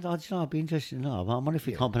 I don't know, I'd be interested to know. I wonder if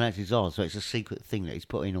he can't pronounce his R, so it's a secret thing that he's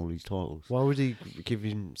put in all these titles. Why would he give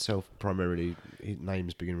himself primarily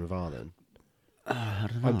names beginning with R then?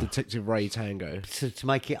 I'm Detective Ray Tango. To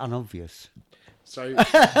make it unobvious. So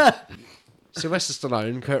Sylvester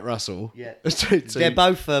Stallone, Kurt Russell. Yeah. two, They're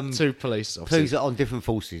both two police officers. police on different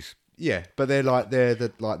forces. Yeah, but they're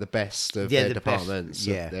the best of Yeah, their the best, departments.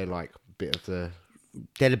 yeah. They're like a bit of the.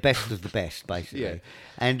 They're the best of the best, basically. Yeah.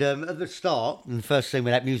 And at the start, in the first scene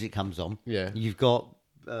where that music comes on, Yeah. you've got,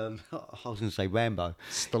 I was going to say Rambo.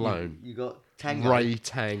 Stallone. You got Tango. Ray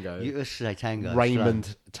Tango. Let's say Tango.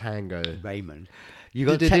 Raymond Tango. Raymond. You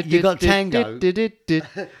got Tango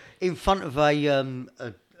in front of a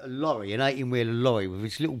lorry, an 18-wheeler lorry with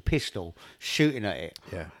his little pistol shooting at it.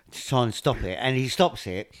 Yeah. To try and stop it, and he stops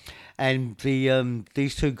it, and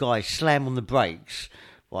these two guys slam on the brakes.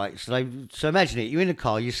 Right, so imagine it. You're in a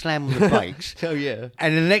car, you slam on the brakes. Oh yeah.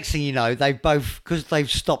 And the next thing you know, because they've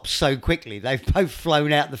stopped so quickly, they've both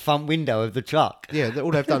flown out the front window of the truck. Yeah, all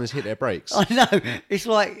they've done is hit their brakes. I know. It's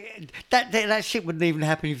like that shit wouldn't even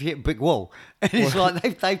happen if you hit a brick wall. And it's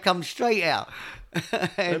like they've come straight out.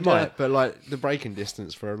 It might, but like the braking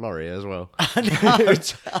distance for a lorry as well. I know.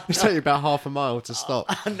 It's only about half a mile to stop.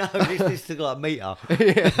 I know. This is like a metre.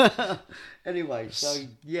 Yeah. Anyway, so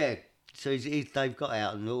they've got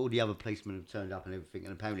out, and all the other policemen have turned up and everything,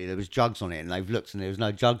 and apparently there was drugs on it, and they've looked, and there was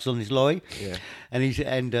no drugs on this lorry. Yeah.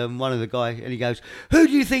 And one of the guys, and he goes, "Who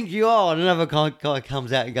do you think you are?" And another guy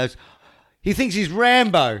comes out and goes, "He thinks he's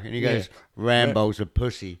Rambo," and he goes, "Rambo's a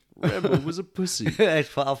pussy." Rambo was a pussy. I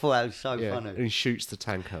thought that was so Yeah, funny. and he shoots the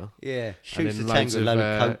tanker. Yeah, And shoots then the tank with a load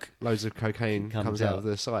of coke. loads of cocaine comes out of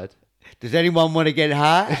the side. Does anyone want to get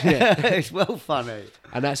high? It's well funny.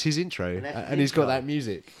 And that's his intro. And he's got that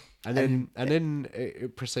music. And then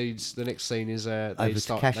it proceeds. The next scene is Over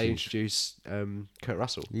to Cash's. they introduce Kurt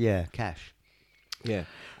Russell. Yeah, Cash. Yeah.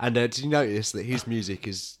 And did you notice that his music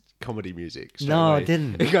is comedy music? straight No, I away?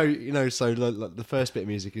 didn't. So like, the first bit of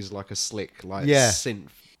music is like a slick, like Yeah. synth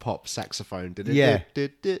pop saxophone. Yeah.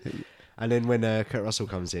 And then when Kurt Russell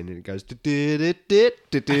comes in, it goes. Brilliant.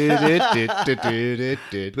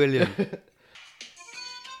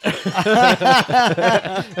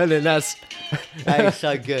 And then that's. That is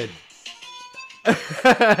so good.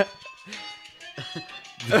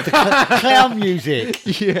 The clown music.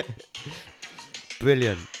 Yeah.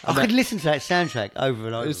 Brilliant. I could listen to that soundtrack over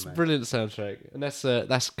and over. It's a man. brilliant soundtrack, and that's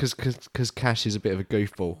because Cash is a bit of a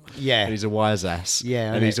goofball. Yeah. And he's a wise ass.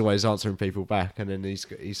 Yeah, and he's always answering people back, and then he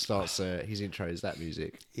starts his intro is that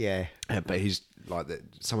music. Yeah. But he's like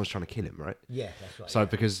someone's trying to kill him, right? Yeah, that's right. So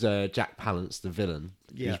because Jack Palance, the villain,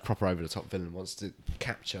 Yeah. he's proper over the top villain, wants to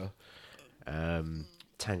capture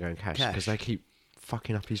Tango and Cash Cash. because they keep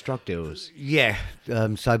fucking up his drug deals. Yeah.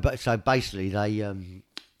 So basically, the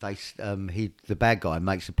bad guy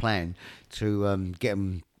makes a plan to get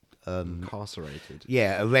him. Incarcerated.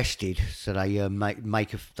 Yeah, arrested. So they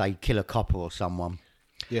they kill a copper or someone.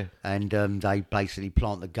 Yeah. And they basically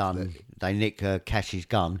plant the gun. They nick Cash's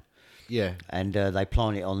gun. Yeah. And they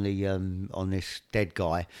plant it on the on this dead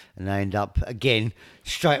guy, and they end up again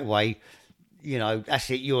straight away. You know, that's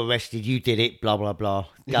it. You're arrested. You did it. Blah blah blah.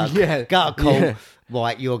 Go to court. Yeah.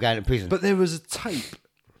 Right, you're going to prison. But there was a tape.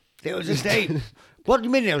 There was a tape. What do you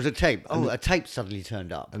mean there was a tape? Oh, a tape suddenly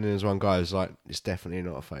turned up. And then there's one guy who's like, it's definitely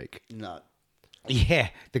not a fake. No. Yeah,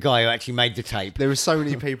 the guy who actually made the tape. There were so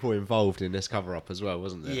many people involved in this cover up as well,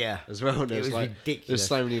 wasn't there? Yeah. As well. It was like, ridiculous. There's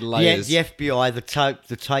so many layers. The FBI,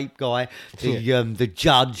 the tape guy, the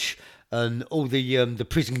judge, and all the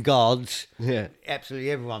prison guards. Yeah.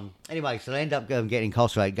 Absolutely everyone. Anyway, so they end up getting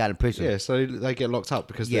incarcerated, going to prison. Yeah, so they get locked up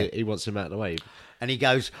because Yeah. he wants him out of the way. And he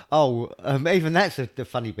goes, even that's the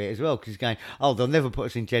funny bit as well, because he's going, they'll never put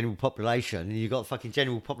us in general population. And you've got fucking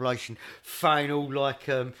general population throwing all like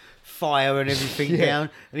fire and everything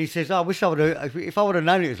down. And he says, I wish I would have, if I would have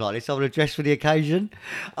known it was like this, I would have dressed for the occasion.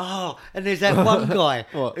 Oh, and there's that one guy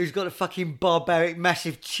What? who's got a fucking barbaric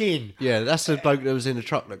massive chin. Yeah, that's the bloke that was in the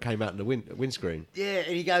truck that came out in the windscreen. Yeah,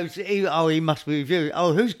 and he goes, he must be with you.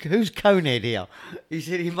 Oh, who's Conehead here? He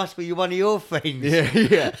said, he must be one of your friends.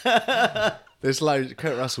 Yeah. There's loads.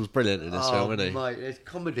 Kurt Russell's brilliant in this film, isn't he? Mate, there's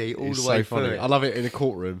comedy all He's the way so funny. through it. I love it in a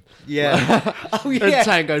courtroom. Yeah. And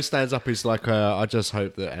Tango stands up. He's like, I just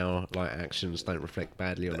hope that our actions don't reflect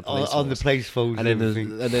badly on the police on the force." police force. And then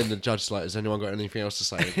everything. the judge's like, has anyone got anything else to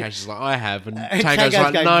say? And Cash is like, I have. And And Tango's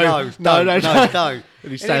like, going, no, don't.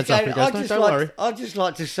 And he stands he's up and going, goes, no, don't worry. I'd just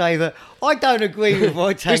like to say that I don't agree with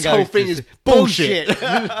what Tango This whole thing is bullshit.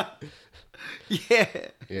 Yeah. Yeah,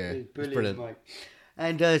 it's brilliant. Mate.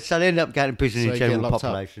 And so they end up going to prison So in they get general locked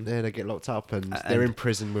population. up. Yeah, they get locked up and they're in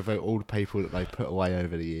prison with all the people that they put away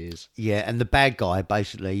over the years. Yeah, and the bad guy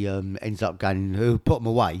basically ends up going, who put him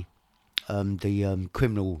away, the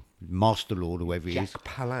criminal master lord or whoever he is. Jack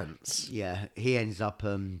Palance. Yeah, he ends up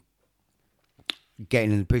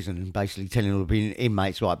getting in the prison and basically telling all the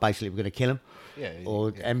inmates, right, basically we're going to kill them. Yeah,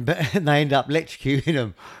 And they end up electrocuting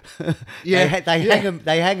them. Yeah,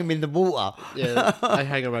 they hang them in the water. Yeah, they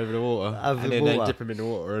hang them over the water, Over and the then water. they dip them in the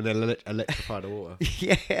water, and then electrify the water.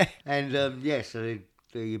 Yeah, and so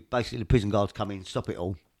basically the prison guards come in and stop it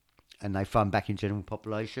all, and they throw them back in general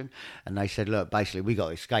population, and they said, look, basically we got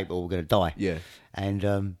to escape or we're going to die. Yeah.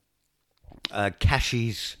 And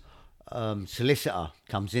Cash's solicitor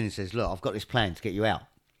comes in and says, look, I've got this plan to get you out.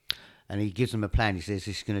 And he gives them a plan. He says,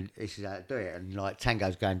 this is how to do it. And like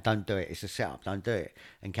Tango's going, don't do it. It's a setup. Don't do it.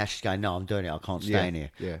 And Cash is going, no, I'm doing it. I can't stay in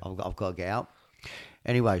here. Yeah. I've got to get out.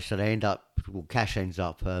 Anyway, so they end up, Cash ends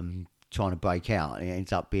up trying to break out. And it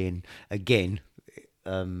ends up being, again,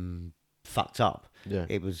 fucked up. Yeah.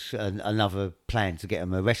 It was another plan to get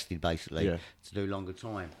them arrested, basically, Yeah. to do longer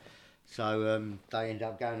time. So they end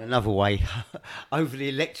up going another way over the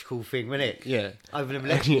electrical thing, wasn't it? Yeah. Over them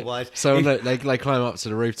electrical wires. So they climb up to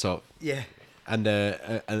the rooftop, Yeah.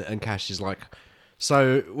 and Cash is like,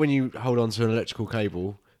 so when you hold on to an electrical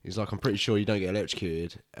cable, he's like, I'm pretty sure you don't get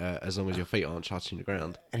electrocuted as long as your feet aren't touching the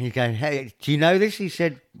ground. And he's going, hey, do you know this? He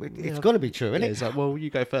said, it's got to be true, isn't Yeah, it? he's like, well, you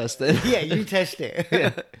go first then. Yeah, you test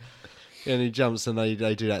it. And he jumps, and they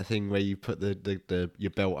do that thing where you put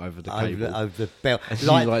your belt over the cable. over the belt. And you,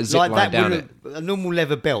 like, zip line that down wouldn't have, a normal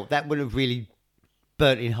leather belt, that wouldn't have really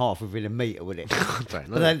burnt in half within a metre, would it? I don't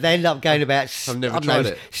know. But they end up going about I've never tried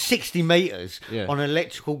it. 60 metres Yeah. on an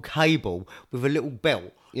electrical cable with a little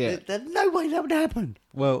belt. Yeah. There's no way that would happen.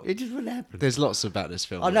 Well, It just wouldn't happen. there's lots about this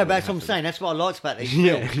film. I know, that but that's what I'm happen. saying. That's what I liked about these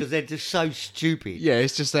Yeah. films, because they're just so stupid. Yeah,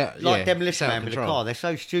 it's just that. Like yeah, Demolition it's out Man of with the control. car, they're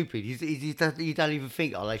so stupid. You don't even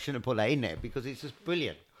think, oh, they shouldn't have put that in there, because it's just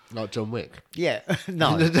brilliant. Like John Wick. Yeah,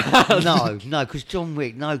 no, because John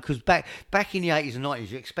Wick, because back in the 80s and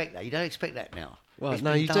 90s, you expect that. You don't expect that now. Well, It's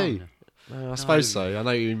no, been you done. do. No, I suppose so. I know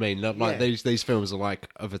what you mean. Like Yeah. these films are like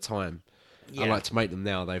of a time. Yeah. I like to make them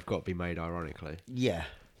now. They've got to be made ironically. Yeah,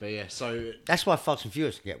 But yeah, so that's why Fast and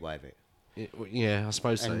Furious can get away with it. yeah, I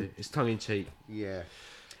suppose so. And- It's tongue in cheek. Yeah.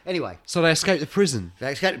 Anyway, So they escape the prison.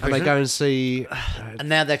 they escape the And prison, they go and see. and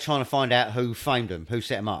now they're trying to find out who framed them, who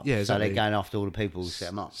set them up. Yeah, So exactly. they're going after all the people who set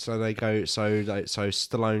them up. So they go. So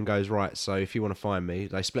Stallone goes, right. So if you want to find me,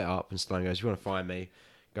 they split up, and Stallone goes, if you want to find me,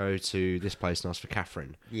 go to this place and ask for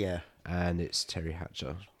Catherine. Yeah. And it's Terry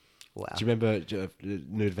Hatcher. Wow. Do you remember the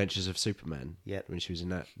New Adventures of Superman? Yep. When she was in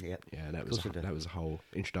that. Yep. Yeah, that Of was course I do. that was a whole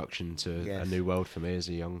introduction to Yes. a new world for me as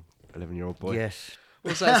a young 11-year-old boy. Yes.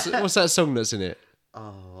 What's that? What's that song that's in it?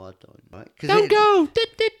 Oh, I don't know. Don't go.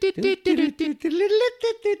 go.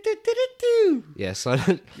 Yeah. So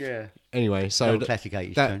Yeah. anyway, so Old classic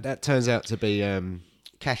 80s tune. that turns out to be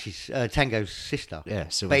Cash's Tango's sister. Yeah, but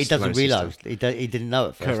he Sylvester doesn't Stallone's realise. sister. He didn't know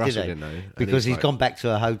at first, Kurt did Russell he? didn't know, and Because he's he's like- gone back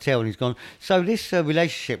to a hotel and he's gone. So this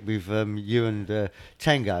relationship with you and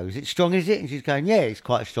Tango, is it strong? Is it? And she's going, yeah, it's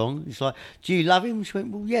quite strong. He's like, do you love him? She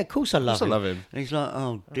went, well, yeah, of course I love course him. I love him. And he's like,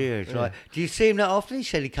 oh dear. It's like, do you see him that often? He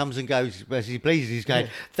said he comes and goes as he pleases. He's going,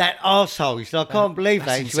 that arsehole. He's like, I can't believe that.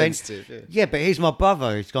 that's And she went, insensitive, yeah, but he's my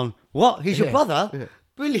brother. He's gone, what? He's your Yeah, brother? yeah.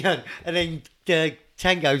 Brilliant. And then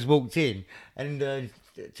Tango's walked in and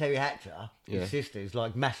Terry Hatcher, his Yeah. sister, is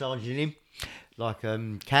like massaging him, like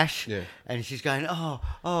Cash. Yeah. And she's going, oh,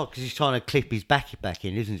 because he's trying to clip his back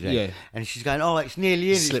in, isn't she? Yeah. And she's going, oh, it's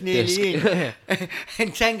nearly in, Slip it's nearly disc. in.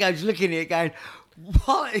 And Tango's looking at it going,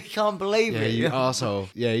 what? He can't believe Yeah, it. you arsehole.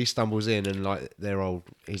 Yeah, he stumbles in and like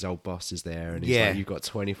his old boss is there, and he's Yeah. like, "You've got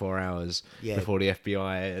 24 hours Yeah. before the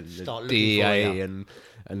FBI and the Start looking for DEA you."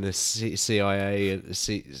 and the CIA and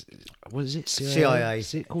the what is it? CIA.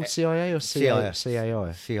 Is it called CIA or CIA. CAI?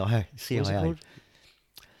 CIA. What's it called?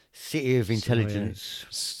 City of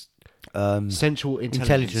Intelligence. Central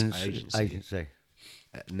Intelligence Intelligence Agency. Agency.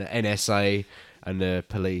 And the NSA and the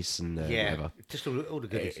police and whatever. Just all the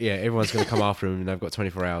goodies. Yeah, everyone's going to come after them, and they've got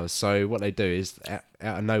 24 hours. So what they do is, out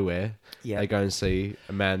of nowhere, Yeah. they go and see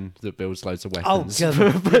a man that builds loads of Oh, weapons.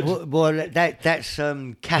 well, that's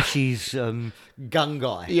Cash's gun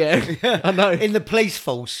guy. Yeah, I know. In the police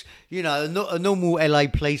force, you know, a normal LA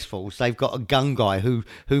police force, they've got a gun guy who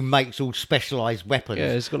makes all specialised weapons.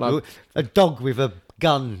 Yeah, it's got like- a dog with a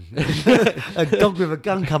gun, a dog with a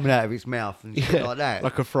gun coming out of its mouth and shit like that.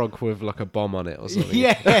 Like a frog with like a bomb on it or something.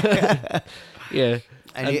 Yeah, Yeah.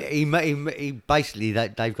 and he basically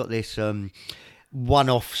they've got this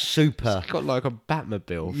one-off super. Got like a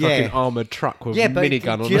Batmobile, Yeah. fucking armoured truck with Yeah, a but minigun do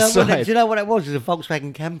on you the know what side. do you know what it was? It was a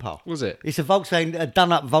Volkswagen Camper. Was it? It's a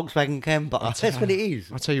done-up Volkswagen Camper. That's what it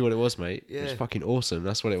is. I'll tell you what it was, mate. It was Yeah. fucking awesome.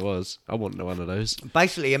 That's what it was. I want one of those.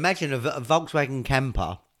 Basically, imagine a Volkswagen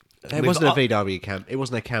Camper It wasn't a VW camp. It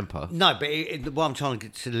wasn't a camper. No, but what I'm trying to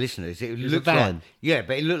get to the listeners, it was a looked van. like, yeah,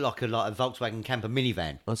 but it looked like a Volkswagen camper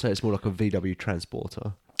minivan. I'd say it's more like a VW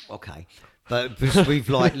transporter. Okay, but we've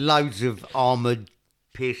like loads of armoured,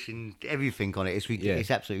 piercing everything on it.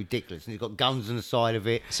 It's absolutely ridiculous, and it's got guns on the side of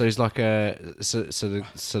it. So he's like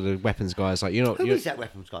the weapons guy's like, Who is that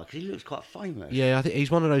weapons guy? Because he looks quite famous. Yeah, I think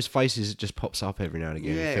he's one of those faces that just pops up every now and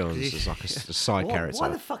again Yeah, in 'cause films. It's like a side character. Why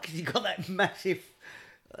the fuck has he got that massive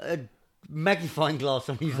magnifying glass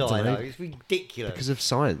on his eye? know. Though it's ridiculous. Because of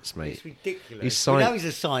science, mate. It's ridiculous. He's We sci- know he's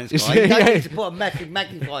a science It's- guy. He don't yeah. need to put a massive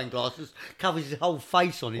magnifying glass that covers his whole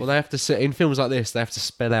face on his. Well, they have to sit in films like this. They have to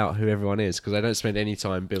spell out who everyone is because they don't spend any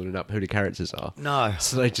time building up who the characters are. No.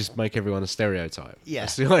 So they just make everyone a stereotype. Yeah.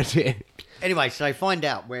 That's the idea. Anyway, so they find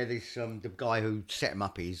out where this the guy who set him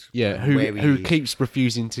up is. Yeah, and where he who is. keeps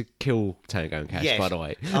refusing to kill Tango and Cash, Yes. by the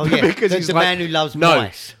way. Oh, yeah. Because The- he's the like, man who loves no,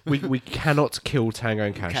 mice." we cannot kill Tango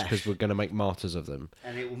and Cash Cash. because we're going to make martyrs of them.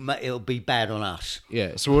 And it'll be bad on us.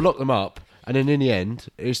 Yeah, so we'll lock them up. And then in the end,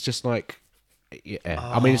 it's just like, yeah.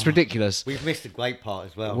 I mean, it's ridiculous. We've missed a great part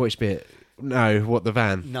as well. Which bit? No, what, the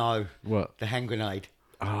van? No. What? The hand grenade.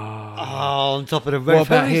 Oh, On top of the roof. what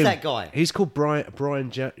about Who is him? that guy? He's called Brian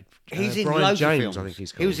He's in Brian loads James, of films. I think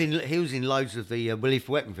he's He called. was in loads of the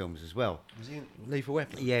Lethal Weapon films as well. Was he in Lethal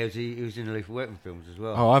Weapon? Yeah, he was in the Lethal Weapon films as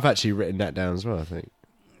well. Oh, I've actually written that down as well, I think.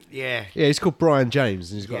 Yeah. Yeah, he's called Brian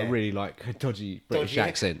James, and he's got Yeah. a really like dodgy British Dodgy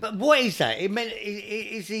accent. But what is that? It meant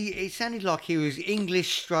it sounded like he was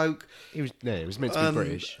English stroke. He was meant to be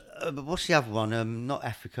British. But what's the other one? Not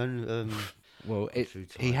African. Well,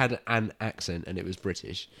 he had an accent, and it was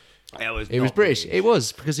British. It was It was British. It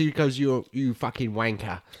was because he goes, "You fucking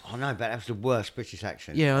wanker." I know, but that was the worst British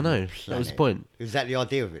accent. Yeah, I on the know. That was the point. Is that the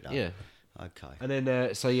idea of it? Though? Yeah. Okay. And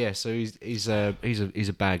then so he's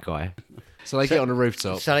a bad guy. So they get on the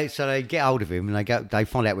rooftop. So they get hold of him and they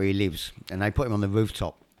find out where he lives and they put him on the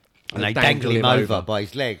rooftop and they dangle dangle him him over over. by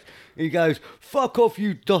his legs. He goes, "Fuck off,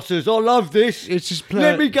 you dotters! I love this. It's just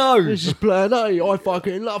Let me go." This is Plan A. I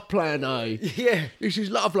fucking love Plan A. Yeah. This is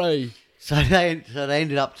lovely. So they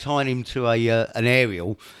ended up tying him to an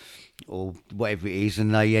aerial or whatever it is,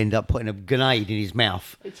 and they end up putting a grenade in his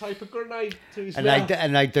mouth. They tape a grenade to his And mouth.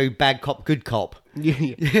 they do bad cop, good cop.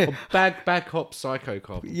 Yeah. Or bad cop, psycho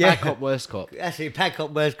cop. Yeah. Bad cop, worst cop. That's it, bad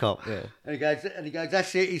cop, worst cop. Yeah. And he goes,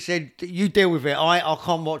 that's it. He said, "You deal with it. I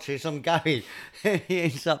can't watch this. I'm going." He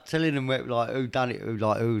ends up telling them who done it,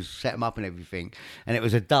 who set him up and everything. And it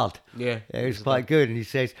was a dud. Yeah, it was quite good. And he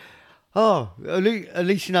says, "Oh, at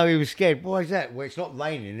least you know he was scared." Why is that? Well, it's not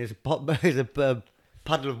raining. There's a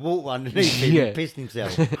puddle of water underneath him. Yeah. He pissed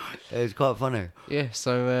himself. It was quite funny. Yeah,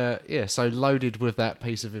 so loaded with that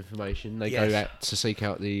piece of information, they go Yes. out to seek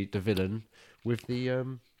out the villain with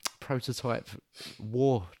the prototype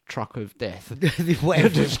war truck of death.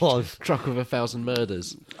 Whatever it was. Truck of 1,000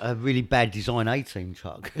 murders. A really bad design A-Team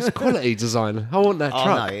truck. It's quality design. I want that Oh,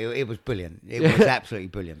 truck. no, it was brilliant. It was absolutely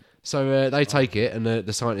brilliant. So they take it, and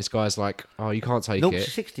the scientist guy's like, "Oh, you can't take 0 to it."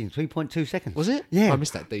 60 in 3.2 seconds. Was it? Yeah. I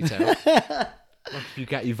missed that detail. Like if you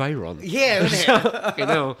got your Veyron. Yeah, wasn't it? Fucking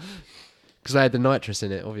hell. Because they had the nitrous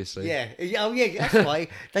in it, obviously. Yeah. Oh, yeah, that's why.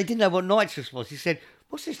 They didn't know what nitrous was. He said,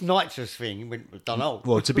 "What's this nitrous thing?" He went, "Don't know."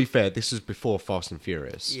 Well, to be fair, this was before Fast and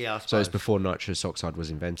Furious. Yeah, I So it's suppose. before nitrous oxide was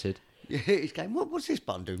invented. Yeah, he's going, "What's this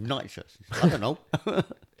button do? Nitrous?" I don't know.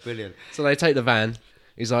 Brilliant. So they take the van.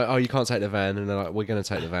 He's like, "Oh, you can't take the van," and they're like, "We're going to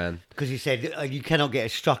take the van. Because he said, "You cannot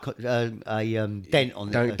get a dent on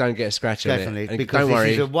it. Don't get a scratch on Scratch on it. it And because don't this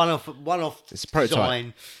worry, is a one-off It's a prototype.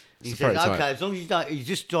 design." He It's a said, prototype. "Okay, as long as you're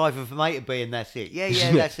just driving from A to B and that's it." Yeah,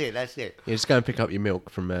 that's it. yeah, just go and pick up your milk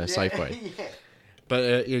from Safeway." Yeah.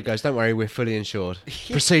 But he goes, "Don't worry, we're fully insured.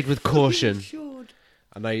 Proceed with caution." Insured.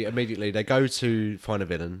 And they go to find a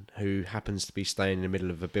villain who happens to be staying in the middle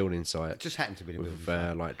of a building site. Just happened to be the with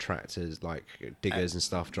movie. like tractors, like diggers and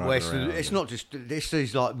stuff driving Well, around. it's not just this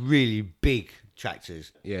is like really big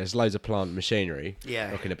tractors. Yeah, there's loads of plant machinery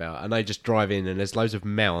Yeah. knocking about, and they just drive in, and there's loads of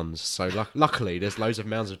mounds. So luckily, there's loads of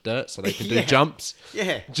mounds of dirt, so they can do Yeah. jumps.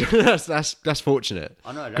 Yeah. that's fortunate.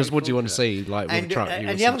 I know. Because what do you want to see? Like with And, a truck, you and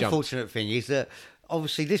want the to other see jumps. unfortunate thing is that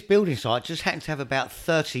obviously this building site just happened to have about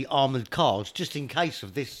 30 armoured cars just in case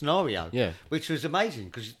of this scenario. Yeah. Which was amazing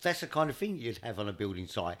because that's the kind of thing you'd have on a building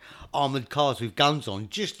site. Armoured cars with guns on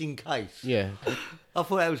just in case. Yeah, I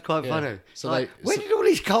thought that was quite funny. So Like, where did all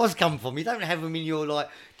these cars come from? You don't have them in your, like,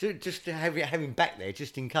 just to have him back there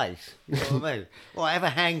just in case. You know what I mean? Well, I have a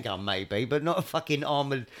handgun maybe, but not a fucking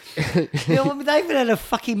armoured... you know what I mean? They even had a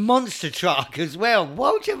fucking monster truck as well.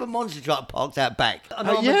 Why would you have a monster truck parked out back? An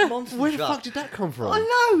armoured yeah. monster Where the truck. fuck did that come from? I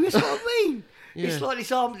know, that's what I mean. Yeah. It's like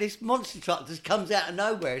this monster truck just comes out of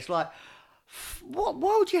nowhere. It's like, What?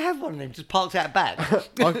 Why would you have one then? Just parked out back.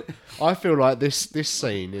 I feel like this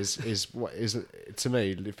scene is what is to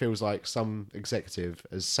me. It feels like some executive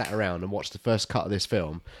has sat around and watched the first cut of this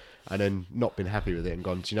film, and then not been happy with it and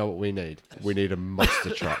gone, do you know what we need? We need a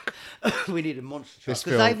monster truck. We need a monster truck This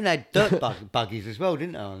because they film- even had dirt buggies as well,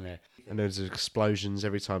 didn't they? On there, And there was explosions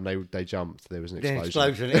every time they jumped. There was an the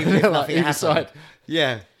explosion. explosion. Even if Like nothing either happened. side.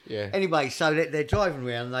 Yeah. Yeah. Anyway, so they're driving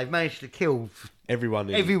around. And they've managed to kill Everyone.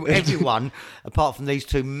 In, everyone apart from these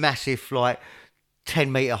two massive, like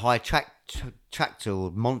 10-meter high tractor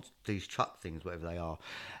or these truck things, whatever they are,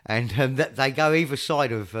 and they go either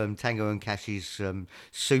side of Tango and Cash's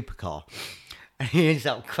supercar. And he ends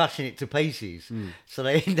up crushing it to pieces. So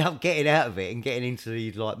they end up getting out of it and getting into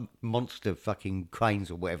these like monster fucking cranes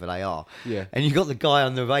or whatever they are. Yeah. And you got the guy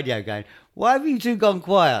on the radio going, "Why have you two gone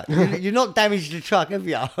quiet? You're not damaged the truck, have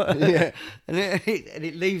you?" Yeah. and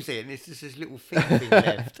it leaves it, and it's just this little thing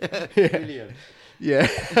left. Brilliant. Yeah.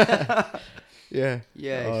 Yeah.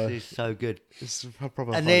 Yeah, it's so good. It's proper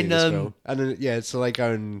And funny, then, this film. And then, yeah, so they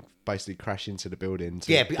go and basically crash into the building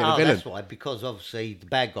to Yeah, get a villain. that's why, because obviously the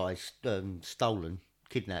bad guys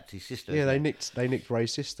kidnapped his sister. Yeah, they nicked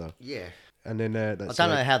Ray's sister. Yeah. And then I don't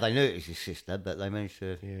know how they knew it was his sister, but they managed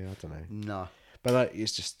to. Yeah, I don't know. No. But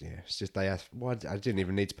it's just they have. Why I didn't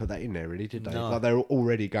even need to put that in there, really, did they? No. Like they were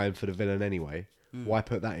already going for the villain anyway. Why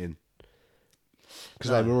put that in?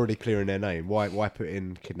 Because No. they were already clearing their name. Why put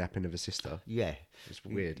in kidnapping of a sister? Yeah. It's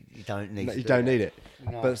weird. You don't need. No, to you do don't that. need it.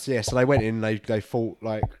 No. But yeah, so they went in. They fought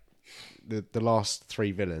like the last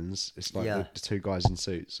three villains. It's like Yeah. the two guys in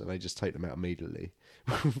suits, and they just take them out immediately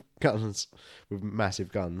with guns, with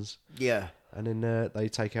massive guns. Yeah. And then they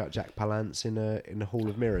take out Jack Palance in a hall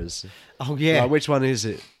of mirrors. Oh yeah. Like, which one is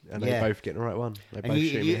it? And Yeah. they both get the right one. They And both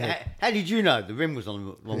shoot him in the head. how did you know the rim was on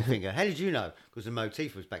the wrong finger? How did you know? Because the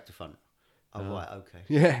motif was back to front. Oh right, okay.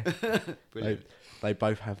 Yeah. Brilliant. They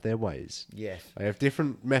both have their ways. Yes. They have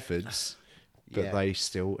different methods, but Yeah. they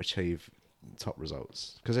still achieve top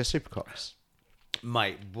results because they're super cops.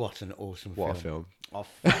 Mate, what an awesome What film. a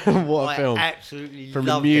film! What a I film! absolutely From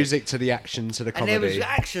the loved music to the action to the it. comedy. And there was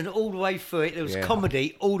action all the way through it. There was Yeah.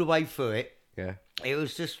 comedy all the way through it. Yeah, It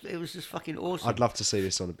was just fucking awesome. I'd love to see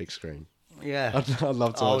this on a big screen. Yeah. I'd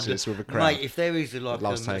love to watch this with a crowd. Mate, if there is like a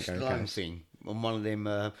loves Tango and Stallone Cash. thing on one of them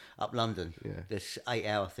up London, Yeah. this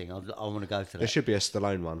 8-hour thing, I want to go to that. There should be a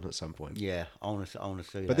Stallone one at some point. Yeah, I want to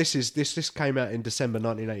see that. But this came out in December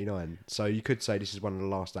 1989, so you could say this is one of the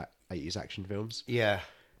last 80s action films. Yeah,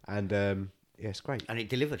 And yeah, it's great. and it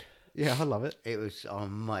delivered. Yeah, I love it. It was,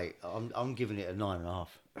 mate, I'm giving it a 9.5.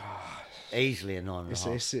 Easily a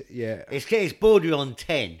 9.5. Yeah. It's borderline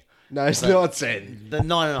 10. No, it's not 10. The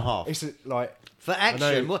 9.5. It's like For know-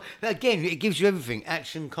 action, well, again, it gives you everything: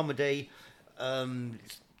 action, comedy,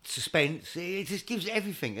 suspense. It just gives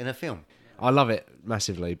everything in a film. I love it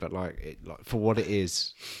massively, but like for what it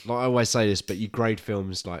is, like I always say this, but you grade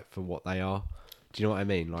films like for what they are. Do you know what I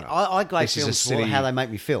mean? Like I grade this is a films for silly- how they make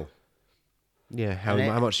me feel. yeah, how and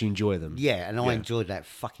it- much you enjoy them. Yeah, and I Yeah. enjoyed that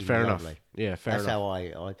fucking Fair lovely. enough. Yeah, fair That's enough. how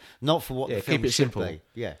I not for what Yeah, the film keep it should simple. be.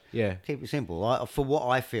 Yeah, Yeah. keep it simple. For what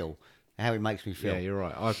I feel, how it makes me feel. Yeah, you're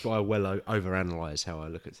right. I well overanalyze how I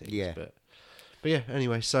look at things. Yeah. but yeah.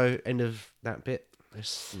 Anyway, so end of that bit.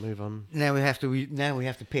 Let's move on. Now we have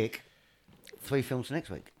to pick 3 films for next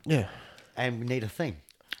week, Yeah, and we need a theme.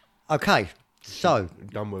 Okay, so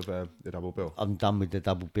done with the double bill. I'm done with the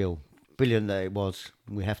double bill. Brilliant that it was.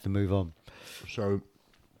 We have to move on. So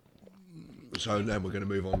then we're going to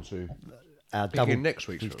move on to Our Picking next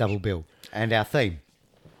week's films. double bill and our theme.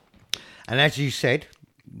 And as you said,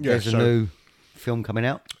 Yeah, there's a so- new film coming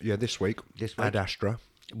out, this week. This week. Ad Astra.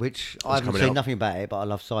 which I haven't coming seen out. nothing about it, but I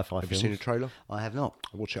love sci-fi Have you films. seen the trailer? I have not.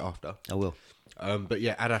 I'll watch it after. I will. But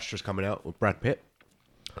yeah, Ad Astra's coming out with Brad Pitt.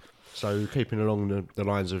 So keeping along the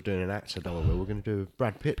lines of doing an actor double bill, we're going to do a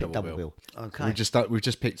Brad Pitt double bill. Okay. We've just picked. We've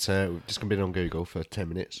just been on Google for 10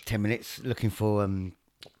 minutes 10 minutes looking for.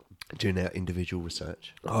 doing our individual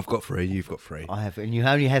research. I've got 3. You've got 3. I have, and you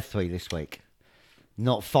only have 3 this week,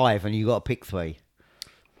 not 5, and you got to pick 3.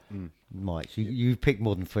 Right, so you've picked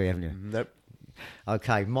more than 3, haven't you? Nope.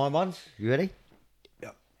 Okay, my ones. You ready?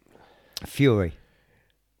 Yep. Fury,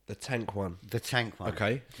 The tank one. the tank one.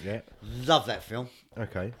 Okay. Yeah. Love that film.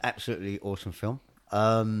 Okay. Absolutely awesome film.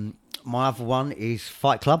 My other one is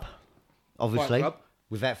Fight Club, obviously, Club.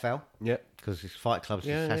 without fail, Yeah. because it's Fight Club, so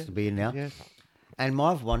Yeah, it has yeah. to be in there. Yeah. And my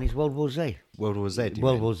other one is World War Z. World War Z.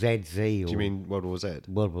 World War Z. Or Do you mean World War Z?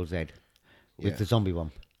 World War Z, with Yeah. the zombie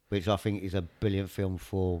one, which I think is a brilliant film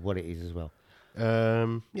for what it is as well.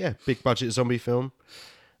 Yeah, big budget zombie film.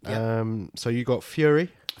 Yep. So you got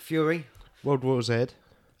Fury, Fury World War Z,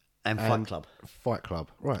 and Fight Club. Fight Club.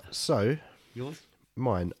 Right. So Yours?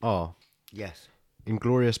 Mine are Yes.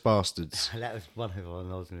 Inglorious Bastards, That was one of the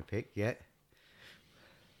ones I was going to pick. Yeah.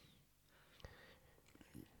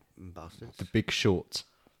 Bastards. The Big Short.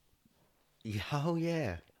 Yeah, oh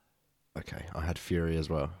yeah. Okay, I had Fury as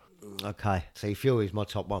well. Okay. See, Fury's my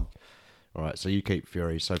top one. All right, so you keep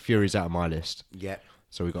Fury. So Fury's out of my list. Yeah.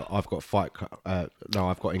 So I've got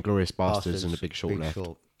I've got Inglorious Bastards and The Big Short left.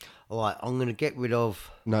 All right, I'm going to get rid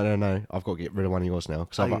of. No. I've got to get rid of one of yours now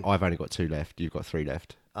because I've only got 2 left. You've got 3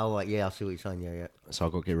 left. Oh, right, yeah, I see what you're saying. Yeah. So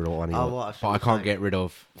I've got to get rid of one of Oh, yours. right, I see but what I you're can't saying. get rid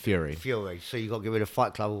of Fury. Fury. So you got to get rid of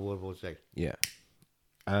Fight Club or World War Z. Yeah.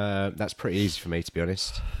 That's pretty easy for me, to be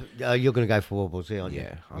honest. You're going to go for World War Z, aren't you?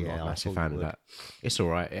 Yeah, I'm not a I massive thought fan you of would. that. It's all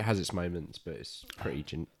right. It has its moments, but it's pretty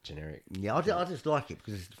generic. Yeah, I just like it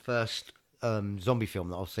because it's the first zombie film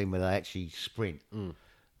that I've seen where they actually sprint.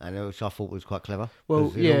 And which I thought was quite clever. Well,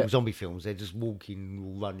 'Cause in yeah. all zombie films, they're just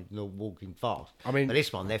walking, running, not walking fast. I mean- but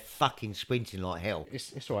this one, they're fucking sprinting like hell.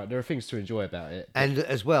 It's all right. There are things to enjoy about it. And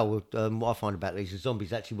as well, what I find about these is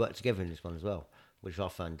zombies actually work together in this one as well, which I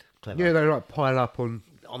found clever. Yeah, they like pile up on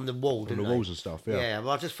On the wall, the didn't walls they? and stuff. Yeah. Yeah, but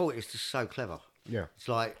I just thought it was just so clever. Yeah. It's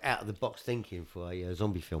like out of the box thinking for a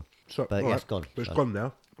zombie film. So, But all yeah, right. it's gone. But it's So- gone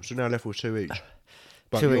now. So now left with 2 each.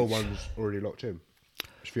 But 2 your each. one's already locked in.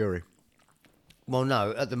 It's Fury. Well,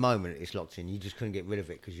 no, at the moment it's locked in. You just couldn't get rid of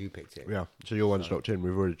it because you picked it. Yeah. So your one's locked in.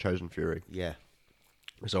 We've already chosen Fury. Yeah.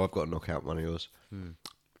 So I've got to knock out one of yours.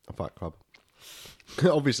 A Fight Club.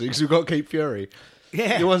 Obviously, because we've got to keep Fury.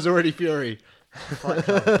 Yeah. Your one's already Fury. Fight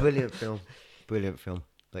Club, brilliant film. Brilliant film.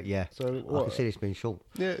 But yeah, So I what- can see this being short.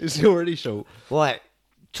 Yeah, it's already short. Right,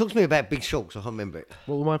 talk to me about Big Short, 'cause I can't remember it.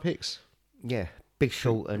 What were my picks? Yeah, Big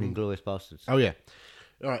Short and Inglourious Bastards. Oh yeah.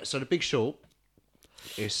 All right. So The Big Short.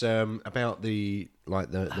 It's about the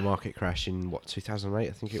market crash in 2008,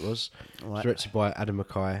 I think it was. Right. It's directed by Adam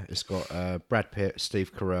McKay. It's got Brad Pitt,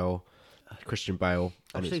 Steve Carell, Christian Bale,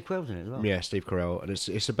 and Steve Carell's in it as well. yeah, Steve Carell, and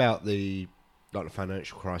it's about the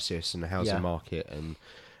financial crisis and the housing Yeah. market and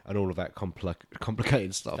all of that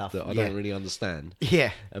complicated stuff that I yeah. don't really understand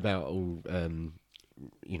Yeah. about all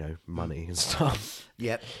money and stuff.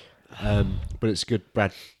 Yep. But it's good.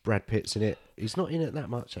 Brad Pitt's in it. He's not in it that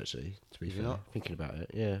much, actually, to be fair. not? Thinking about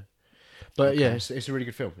it, yeah. But yeah, it's a really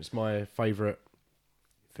good film. It's my favourite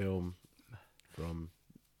film from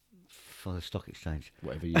From the stock exchange.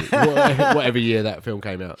 whatever year, whatever year that film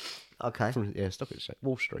came out. Okay. From, Stock Exchange,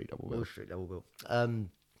 Wall Street, Double Bill. Wall Street Double Bill.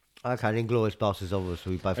 Okay, and Inglourious Bastards,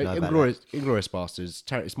 obviously, we both know about that. Inglorious Bastards.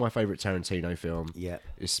 It's my favourite Tarantino film. Yeah.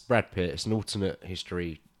 It's Brad Pitt. It's an alternate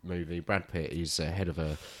history movie. Brad Pitt is head of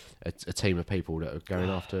a team of people that are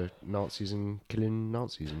going after Nazis and killing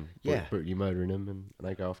Nazis and Yeah. brutally murdering them, and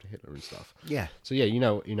they go after Hitler and stuff. Yeah, So yeah, you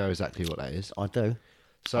know exactly what that is. I do.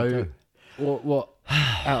 So what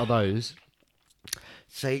out of those?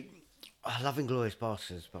 See, I love Inglourious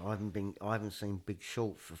Bastards, but I haven't seen Big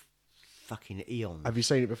Short for fucking eons. Have you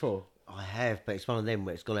seen it before? I have, but it's one of them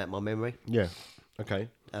where it's gone out of my memory, Yeah. Okay.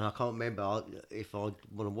 and I can't remember if I want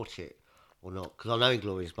to watch it or not, because I know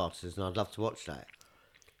Inglourious Bastards, and I'd love to watch that.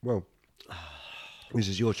 Well, this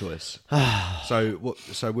is your choice. So what?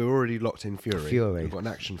 So we're already locked in Fury. Fury. We've got an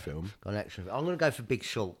action film. Got an action. I'm going to go for Big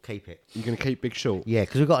Short. Keep it. You're going to keep Big Short. Yeah,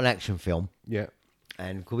 because we've got an action film, Yeah.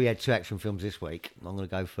 and because we had 2 action films this week, I'm going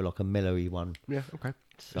to go for like a mellowy one. Yeah. Okay.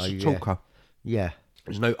 So, it's a yeah. talker. Yeah.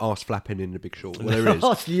 There's no arse flapping in the Big Short. Well, there is.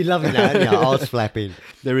 Oh, you're loving that, aren't you? Arse flapping.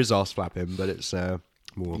 There is arse flapping, but it's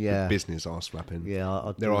more Yeah. business arse flapping. Yeah,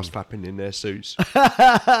 I They're do. arse flapping in their suits,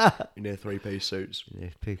 in their 3-piece suits. Yeah,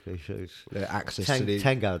 PP shoes. Their access to the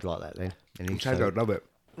Tango'd like that then. And he's Tango. Love it.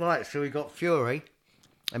 Right, so we got Fury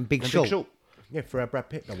and Big And Short. Big Short. Yeah, for our Brad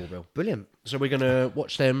Pitt double bill. Brilliant. So we're gonna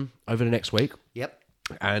watch them over the next week. Yep.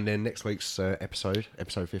 And then next week's episode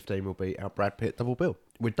 15, will be our Brad Pitt double bill.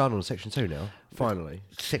 We're done on section 2 now, finally.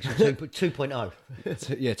 Section 2.0.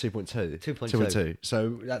 Yeah, 2.2. 2.2.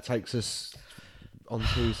 So that takes us on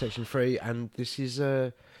to section 3, and this is,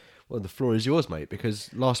 the floor is yours, mate,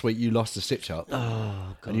 because last week you lost the stitch-up,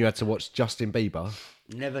 and you had to watch Justin Bieber.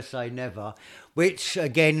 Never say never. Which,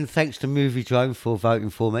 again, thanks to Movie Drone for voting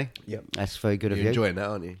for me. Yep. That's very good of You're you. enjoying that,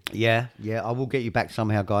 aren't you? Yeah, I will get you back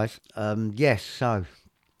somehow, guys. Yes, so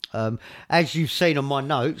as you've seen on my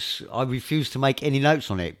notes, I refused to make any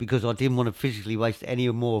notes on it because I didn't want to physically waste any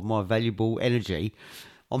more of my valuable energy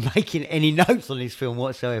on making any notes on this film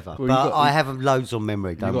whatsoever. Well, but I have loads on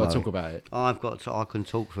memory. Don't You've got to worry. talk about it. I can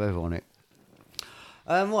talk forever on it.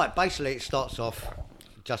 Right, basically it starts off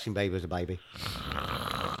Justin Bieber's a baby.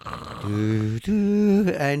 And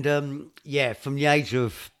from the age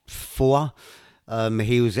of 4,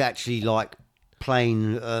 he was actually like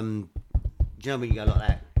playing. Do you know when you go like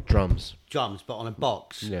that? Drums. drums, but on a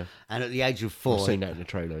box. Yeah. And at the age of 4, I've seen that in the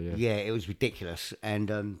trailer. Yeah. yeah, it was ridiculous.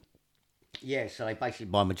 And yeah, so they basically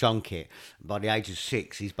buy him a drum kit. By the age of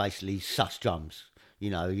 6, he's basically sus drums. You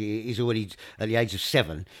know, he's already at the age of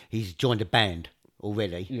 7. He's joined a band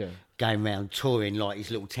already. Yeah. Going around touring like his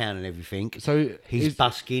little town and everything. So he's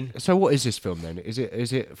busking. So what is this film then? Is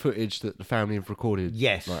it footage that the family have recorded?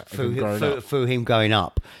 Yes, like, of through him growing up? through him growing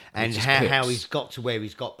up, and just how clips. he's got to where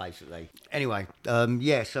he's got, basically. Anyway,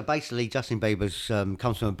 yeah, so basically Justin Bieber's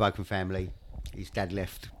comes from a broken family. His dad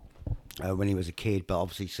left when he was a kid, but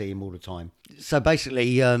obviously see him all the time. So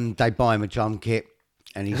basically, they buy him a drum kit,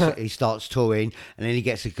 and he starts touring, and then he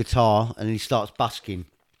gets a guitar, and he starts busking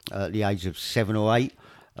at the age of 7 or 8.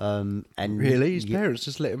 And Really? His parents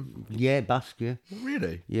just let him... yeah, busk, yeah.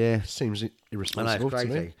 Really? Yeah. Seems I know, irresponsible it's to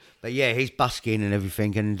crazy. me. But yeah, he's busking and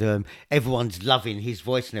everything, and everyone's loving his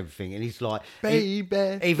voice and everything. And he's like, Baby,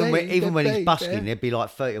 even when he's baby. busking, there'd be like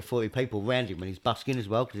 30 or 40 people around him when he's busking as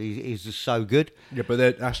well, because he's just so good. Yeah,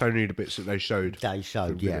 but that's only the bits that they showed. They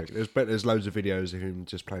showed, the yeah. video. There's loads of videos of him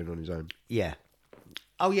just playing on his own. Yeah.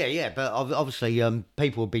 Oh yeah, yeah. But obviously,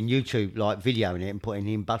 people have been YouTube like videoing it and putting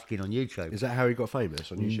him busking on YouTube. Is that how he got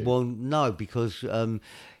famous on YouTube? Well, no, because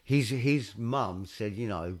his mum said, you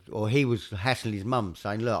know, or he was hassling his mum,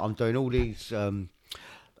 saying, "Look, I'm doing all these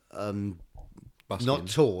Busking. not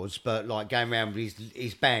tours, but like going around with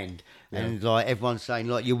his band, and like everyone's saying,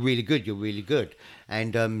 like, you're really good, you're really good."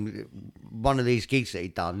 And one of these gigs that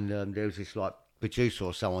he'd done, there was this like producer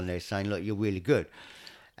or someone there saying, "Look, you're really good,"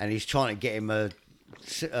 and he's trying to get him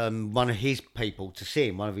one of his people to see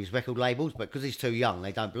him, one of his record labels, but because he's too young,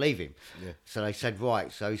 they don't believe him. Yeah. So they said, right.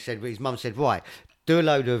 So he said, his mum said, right, do a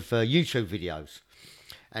load of YouTube videos.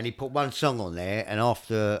 And he put one song on there, and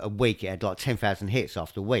after a week, it had like 10,000 hits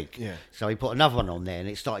after a week. Yeah. So he put another one on there, and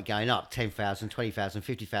it started going up 10,000, 20,000,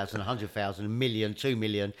 50,000, 100,000, a million, 2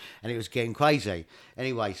 million, and it was getting crazy.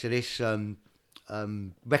 Anyway, so this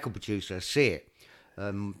record producer see it,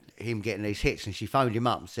 him getting these hits, and she phoned him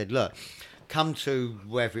up and said, look, come to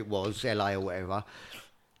wherever it was, LA or whatever,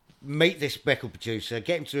 meet this record producer,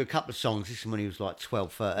 get him to do a couple of songs. This is when he was like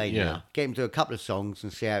 12, 13 Yeah. now. Get him to do a couple of songs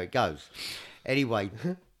and see how it goes. Anyway,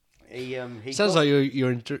 he Sounds got, like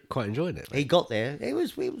you're quite enjoying it. he got there. It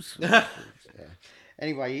was yeah.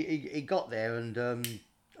 Anyway, he got there, and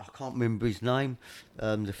I can't remember his name.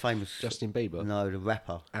 The famous Justin Bieber? No, the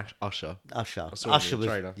rapper. Usher. Usher. I saw him in Usher the was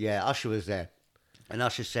trailer. yeah. Usher was there, and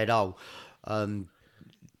Usher said, "Oh,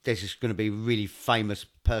 there's just going to be a really famous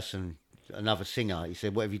person, another singer." He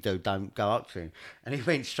said, "Whatever you do, don't go up to him." And he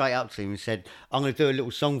went straight up to him and said, "I'm going to do a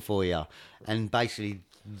little song for you." And basically,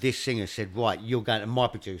 this singer said, "Right, you're going to my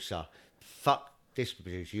producer. Fuck this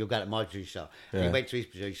producer. You're going to my producer." And he Yeah. went to his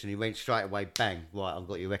producer, and he went straight away. Bang! Right, I've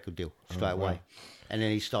got your record deal straight away. And then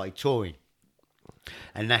he started touring.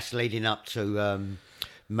 And that's leading up to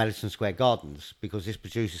Madison Square Gardens, because this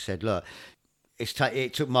producer said, look,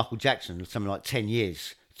 it took Michael Jackson something like 10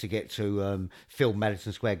 years to get to film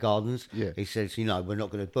Madison Square Gardens. Yeah. He says, you know, we're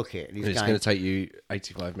not going to book it. And he's It's going going to take you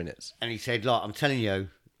 85 minutes. and he said, like, I'm telling you,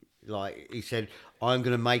 like, he said, I'm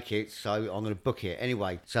going to make it, so I'm going to book it.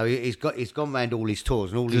 Anyway, so he's gone round all his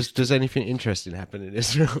tours and all his... Does anything interesting happen in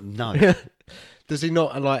this film? No. Does he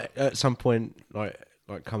not like at some point like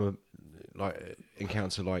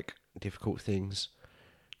encounter like difficult things,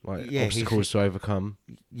 like Yeah, obstacles to overcome?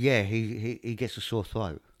 Yeah, he gets a sore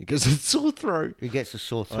throat. He gets a sore throat. He gets a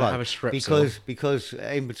sore I throat have a strep because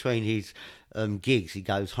in between his gigs he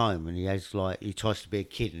goes home and he tries to be a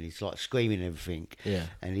kid and he's like screaming and everything. Yeah.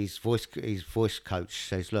 And his voice coach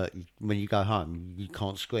says, look, when you go home you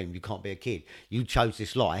can't scream, you can't be a kid. You chose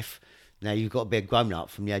this life. Now you've got to be a grown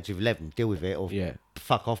up from the age of 11. Deal with it or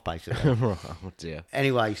fuck off, basically. Oh dear.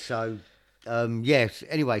 Anyway, so yes.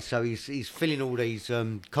 Anyway, so he's filling all these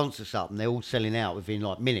concerts up, and they're all selling out within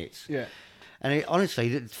like minutes. Yeah. And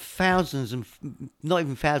honestly, thousands and not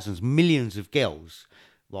even thousands, millions of girls,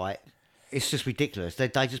 right? It's just ridiculous. They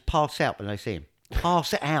just pass out when they see him.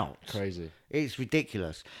 Pass it out. Crazy. It's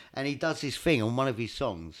ridiculous. And he does this thing on one of his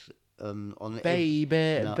songs. On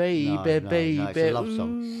Baby, no, baby, no, baby. it's a love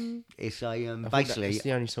song. Ooh. It's a I think basically. it's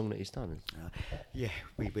the only song that he's done. Yeah,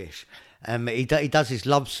 we wish. He does his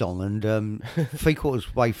love song, and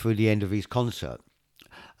 3/4 way through the end of his concert,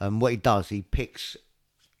 what he does, he picks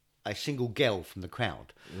a single girl from the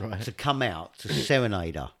crowd Right. to come out to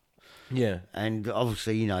serenade her. Yeah. And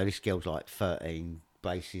obviously, you know, this girl's like 13,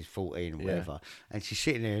 Grace is 14 or whatever, and she's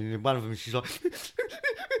sitting there, and one of them, she's like,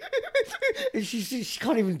 and she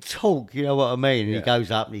can't even talk, you know what I mean? And he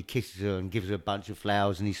goes up and he kisses her and gives her a bunch of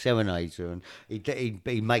flowers and he serenades her, and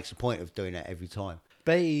he makes a point of doing that every time.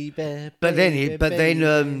 Baby. But then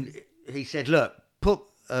he said, look, put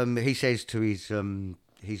he says to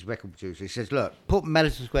his record producer, he says, "Look, put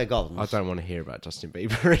Madison Square Gardens. I don't want to hear about Justin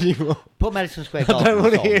Bieber anymore. Put Madison Square I Gardens. don't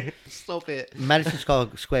want to on. hear. Stop it. Madison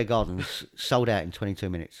Square Gardens sold out in 22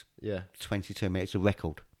 minutes. Yeah. 22 minutes, a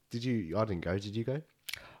record. Did you? I didn't go. Did you go?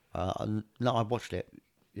 No, I watched it.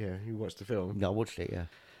 Yeah. You watched the film. No, I watched it. Yeah.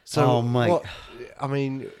 So, oh mate. What, I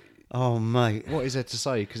mean, Oh mate. what is there to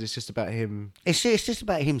say? Because it's just about him. It's just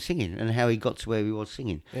about him singing and how he got to where he was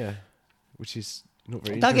singing. Yeah. Which is not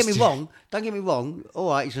very. Don't get me interesting. wrong. Don't get me wrong. All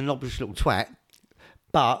right, he's an obvious little twat,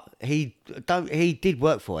 but he did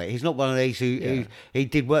work for it. He's not one of these who he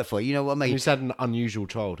did work for it. You know what I mean? He's had an unusual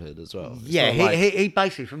childhood as well. It's Yeah, not like- he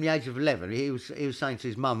basically from the age of 11, he was saying to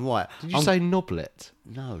his mum, right? Did you say Noblet?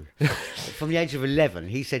 No. From the age of 11,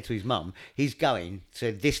 he said to his mum, he's going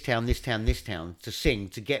to this town, this town, this town to sing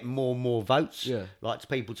to get more and more votes, Yeah. like to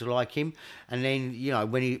people to like him. And then, you know,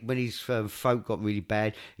 when his throat got really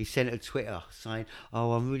bad, he sent a Twitter saying,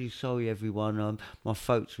 "Oh, I'm really sorry, everyone. My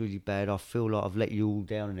throat's really bad. I feel like I've let you all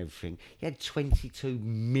down and everything." He had 22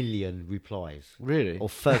 million replies. Really? Or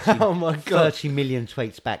 30, Oh my God. 30 million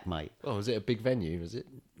tweets back, mate. Oh, was it a big venue? Was it?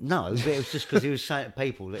 No, but it was just because he was saying to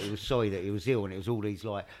people that he was sorry that he was ill, and it was all these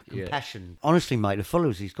like Yeah. compassion. Honestly, mate, the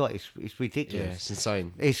followers he's got, it's Yeah, ridiculous. it's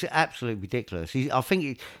insane. It's absolutely ridiculous. I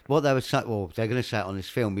think what they were saying, well, they're going to say it on this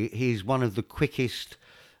film. He's one of the quickest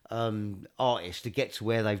artists to get to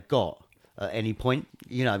where they've got at any point.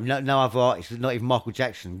 You know, no other artist, not even Michael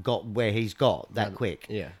Jackson, got where he's got that quick.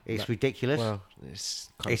 Yeah. It's That- ridiculous. Well, it's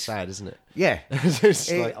kind of It's- sad, isn't it? Yeah,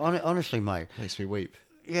 It's like- honestly, mate. Makes me weep.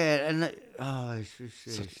 Yeah, and it's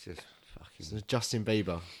just fucking. So Justin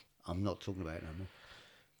Bieber. I'm not talking about it no more.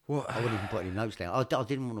 What? I wouldn't even put any notes down. I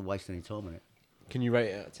didn't want to waste any time on it. Can you rate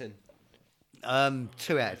it out of 10?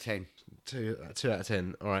 2 out of 10. 2 out of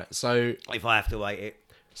 10. All right. So If I have to rate it.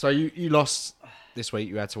 you lost this week.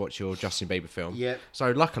 You had to watch your Justin Bieber film. Yeah.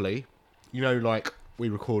 So luckily, you know, like we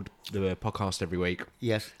record the podcast every week,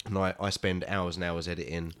 Yes. and I spend hours and hours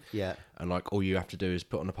editing. Yeah. And like all you have to do is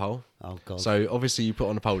put on a poll. Oh God. So obviously you put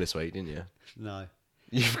on a poll this week, didn't you? No.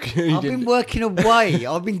 You I've didn't- been working away.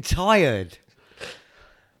 I've been tired.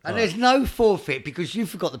 And there's no forfeit because you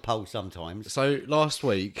forgot the poll sometimes. So last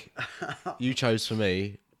week, you chose for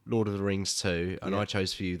me Lord of the Rings 2, and I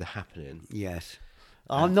chose for you The Happening. Yes.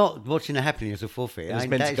 I'm not watching The Happening as a forfeit. It was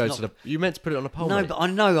meant to go to the. You meant to put it on a poll. No, mate. but I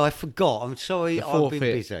know. I forgot. I'm sorry. The I've been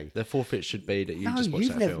busy. The forfeit should be that you No, just watch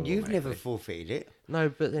you've that never. film. You've never automatically. forfeited it. No,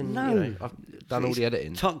 but then No. you know, I've done all the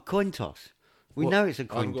editing. Coin toss. We know it's a I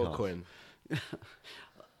coin haven't got toss. a coin.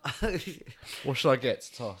 What should I get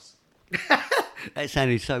to toss? That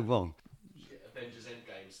sounded so wrong. Avengers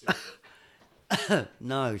Endgame. Still.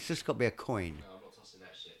 No, it's just got to be a coin. No, I'm not tossing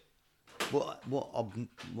that shit.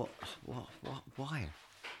 Why?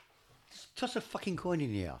 Just toss a fucking coin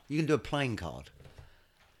in the air. You can do a playing card.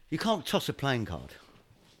 You can't toss a playing card.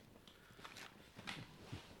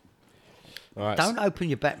 All right. Don't open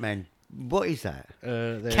your Batman. What is that?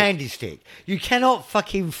 there- Candy stick. You cannot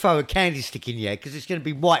fucking throw a candy stick in the air because it's going to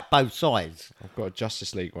be white both sides. I've got a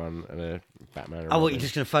Justice League one and a Batman. and Oh, what, Robin. you're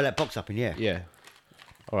just going to throw that box up in the air? Yeah.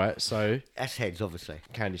 All right. So That's heads, obviously.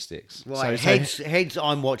 candy sticks. Right, So, heads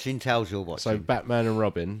I'm watching, tails you're watching. So Batman and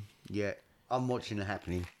Robin. Yeah, I'm watching The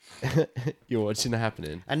Happening. You're watching The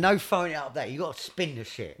Happening. And no throwing it up there. You got to spin the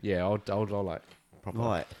shit. Yeah, I'll like proper.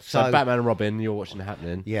 Right, So, so- Batman and Robin, you're watching The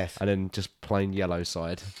Happening. Yes. And then just plain yellow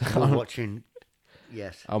side. I'm watching...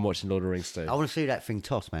 Yes. I'm watching Lord of the Rings too. I want to see that thing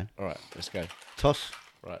toss, man. All right, let's go. Toss.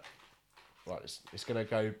 Right, it's gonna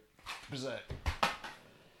go berserk.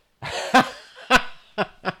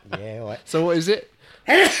 Yeah, all right. So what is it?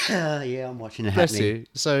 Yeah, I'm watching The Bless Happening. you.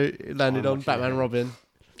 So it landed I'm on watching Batman and The Robin.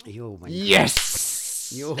 You're man.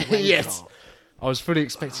 Yes. You're yes. I was fully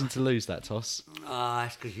expecting to lose that toss. Ah,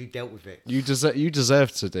 that's because you dealt with it. You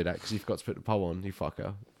deserve to do that because you forgot to put the poll on. You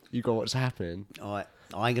fucker. You got what's happening. All right.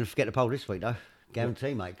 I ain't going to forget the poll this week, though.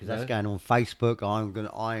 Guarantee, mate, because that's No? going on Facebook.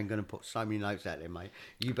 I ain't gonna put so many notes out there, mate.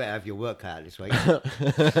 You better have your work cut out this week.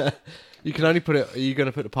 You can only put it. Are you going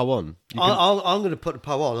to put the poll on? You can, I'm going to put the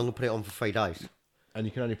poll on. I'm going to put it on for 3 days. and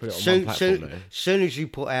you can only put it on one platform now. Soon as you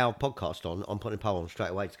put our podcast on, I'm putting the poll on straight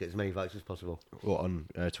away to get as many votes as possible. What on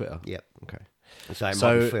Twitter? Yep. Okay. So it might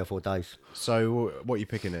So- be 3 or 4 days. So what are you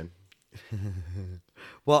picking then?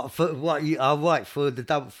 What for? What you? Right for the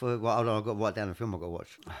double for. Well, hold on, I've got to write down the film I've got to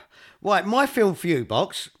watch. Right, my film for you,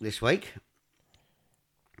 Box, this week.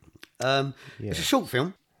 It's a short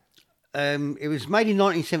film. It was made in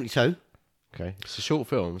 1972. Okay, it's a short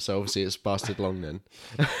film, so obviously it's bastard long then.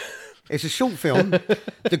 It's a short film.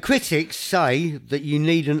 The critics say that you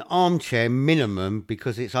need an armchair minimum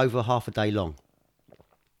because it's over half a day long.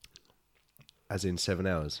 As in 7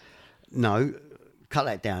 hours. No, Cut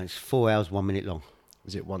that down. It's 4 hours, 1 minute long.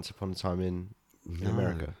 Is it Once Upon a Time in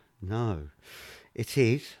America? No. It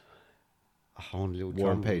is a whole little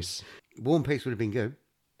War and drum. Peace. War and Peace would have been good.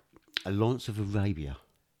 A Lawrence of Arabia.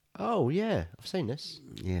 Oh, yeah. I've seen this.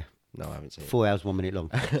 Yeah. No, I haven't seen 4 hours, 1 minute long.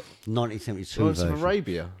 1972 it. Lawrence version. of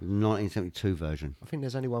Arabia. 1972 version. I think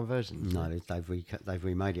there's only one version. No, they've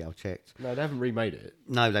remade it. I've checked. No, they haven't remade it.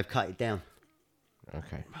 No, they've cut it down.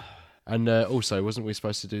 Okay. And also, wasn't we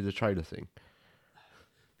supposed to do the trailer thing?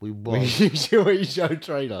 We We was. you showed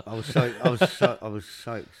trailer. I was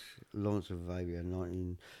so. Lawrence of Arabia,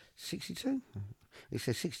 1962. It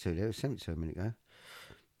says 62 there. It was 72 a minute ago.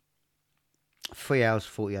 3 hours,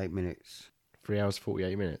 48 minutes. 3 hours,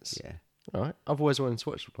 48 minutes. Yeah. All right. I've always wanted to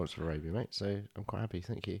watch Lawrence of Arabia, mate, so I'm quite happy.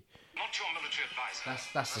 Thank you. Not your military advisor.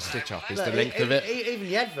 That's the stitch up, is Look, the length of it. Even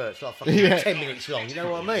the adverts like fucking Yeah. 10 minutes long. You know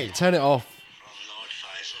what I mean? Turn it off. From Lord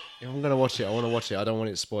Faisal. If I'm going to watch it, I want to watch it. I don't want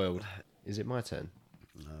it spoiled. Is it my turn?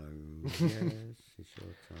 No. Yes, it's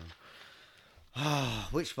your time. Ah,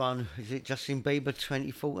 which one? Is it Justin Bieber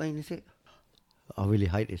 2014, is it? I really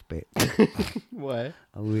hate this bit. Why?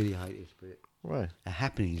 I really hate this bit. Why? The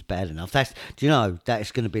Happening is bad enough. Do you know that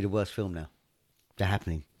it's going to be the worst film now? The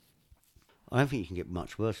Happening. I don't think you can get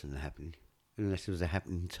much worse than The Happening, unless there was a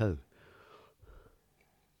Happening 2.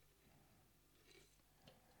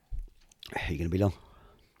 Are you going to be long?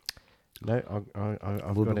 No,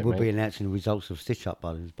 I've We'll, got it, we'll mate. be announcing the results of Stitch Up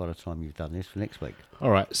by the time you've done this for next week.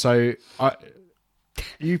 All right, so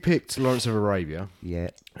you picked Lawrence of Arabia, Yeah,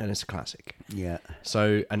 and it's a classic. yeah.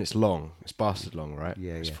 So, and it's long. It's bastard long, right?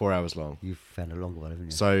 Yeah, It's yeah. 4 hours long. You've found a long one, haven't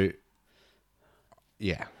you? So,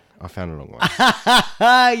 yeah, I found a long one.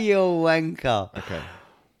 You wanker. Okay.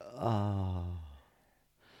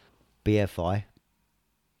 BFI.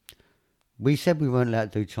 We said we weren't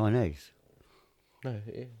allowed to do Chinese. No,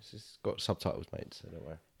 it's got subtitles, mate, so don't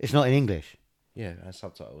worry. It's not in English. Yeah, it has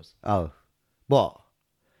subtitles. Oh. What?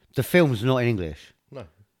 The film's not in English. No.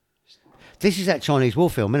 This is that Chinese war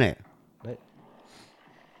film, isn't it? No.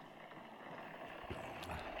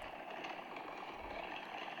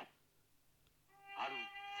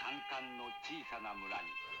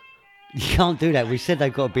 You can't do that. We said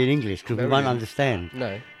they've got to be in English because we No, won't we- understand.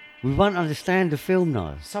 No. We won't understand the film,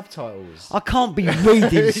 no. Subtitles. I can't be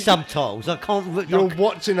reading subtitles. I can't. You're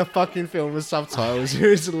watching a fucking film with subtitles.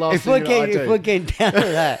 Who's the last If we're thing getting down to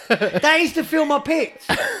that, that is the film I picked.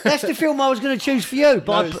 That's the film I was going to choose for you.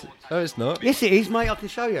 But No, it's not. yes, it is, mate. I can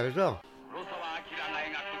show you as well. Mate,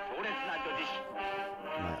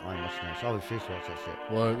 I must know. So I refuse to watch that shit.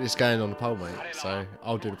 Well, it's going on the poll, mate, so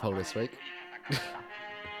I'll do the poll this week.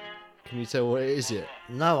 Can you tell what it is yet?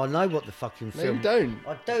 No, I know what the fucking No, film. you don't.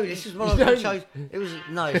 I do. This is one I You was going to don't. choose. It was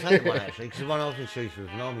no, it's not one actually. Because the one I was going to choose was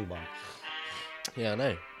an army one. Yeah, I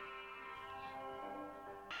know.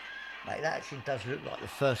 Mate, that actually does look like the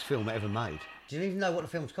first film ever made. Do you even know what the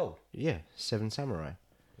film's called? Yeah, Seven Samurai.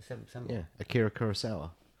 The Seventh Samurai. Yeah, Akira Kurosawa.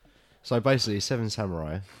 So basically, Seven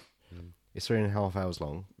Samurai. It's 3.5 hours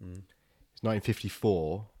long. It's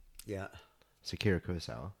 1954. Yeah. It's Akira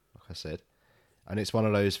Kurosawa, like I said, and it's one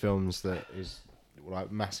of those films that is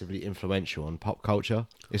like massively influential on pop culture.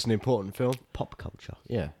 It's an important film. Pop culture.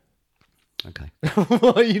 Yeah. Okay.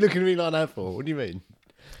 What are you looking at me like that for? What do you mean?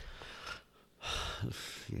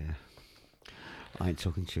 Yeah. I ain't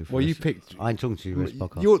talking to you. For Well, you this- picked. I ain't talking to you for this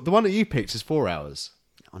podcast. The one that you picked is 4 hours.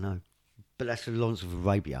 I know. But that's the Lawrence of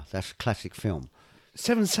Arabia. That's a classic film.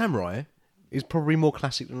 Seven Samurai is probably more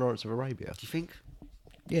classic than Lawrence of Arabia. Do you think?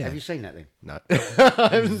 Yeah. Have you seen that then? No, I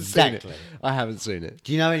haven't seen Exactly. it. I haven't seen it.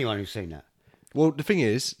 Do you know anyone who's seen that? Well, the thing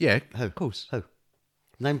is, yeah, Who? of course. Who?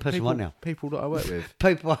 Name a person People, right now. people that I work with.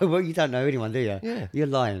 People, well, you don't know anyone, do you? Yeah. You're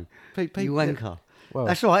lying. Pe- You people- wanker. Well-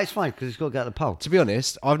 That's all right. It's fine because it's got to go to the poll. To be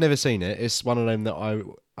honest, I've never seen it. It's one of them that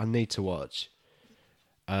I need to watch.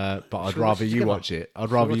 But I'd Should we watch rather it you together? watch it. I'd Should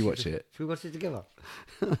we rather you watch it. Should we watch it together?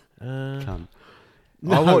 Cunt.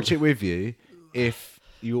 I'll watch it with you if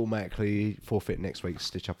you automatically forfeit next week's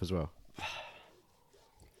Stitch Up as well.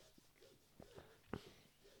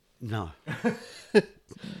 No.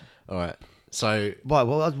 All right. So Right,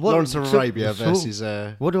 well, what, Lawrence of so- Arabia so-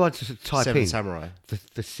 versus What do I just type Seven in? Samurai.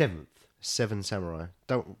 The seventh. Seven Samurai.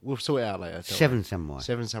 We'll sort it out later. don't Seven worry. Samurai.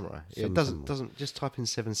 Seven Samurai. Yeah, Seven it Samurai. doesn't just type in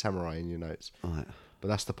Seven Samurai in your notes. All right. But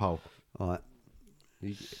that's the poll. All right.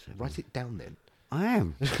 You, write it down then. I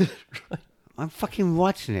am. I'm fucking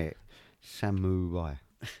writing it. Samurai.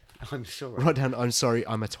 I'm sorry. Write down. I'm sorry.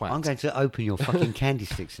 I'm a twat. I'm going to open your fucking candy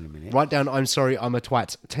sticks in a minute. Write down. I'm sorry. I'm a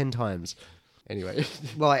twat 10 times. Anyway.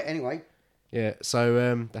 Right, anyway. Yeah.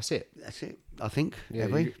 So that's it. That's it, I think. Yeah.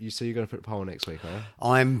 have we? So you're going to put a poll next week,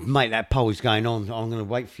 are you? Mate, that poll is going on. I'm going to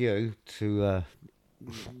wait for you to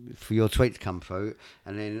for your tweet to come through,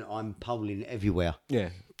 and then I'm polling everywhere. Yeah.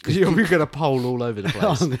 You're going to poll all over the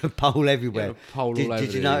place. I'm going to poll everywhere. Yeah, poll did all over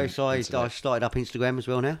did you the notice I internet. started up Instagram as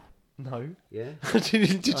well now? No. Yeah.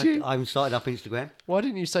 Did you? I'm started up Instagram. Why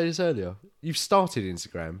didn't you say this earlier? You've started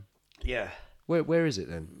Instagram. Yeah. Where is it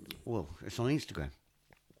then? Well, it's on Instagram.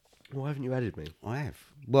 Why haven't you added me? I have.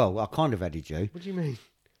 Well, I kind of added you. What do you mean?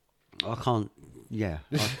 I can't. Yeah.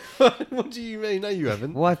 What do you mean? No, you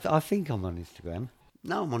haven't. Well, I think I'm on Instagram.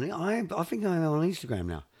 No, I'm on it. I think I'm on Instagram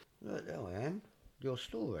now. There I am. Your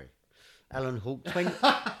story. Alan Hawk 20.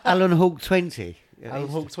 Alan Hawk 20. Alan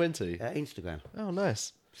Hawk 20. Instagram. Oh,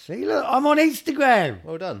 nice. See, look, I'm on Instagram.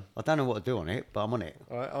 Well done. I don't know what to do on it, but I'm on it.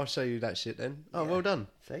 All right, I'll show you that shit then. Oh, well done.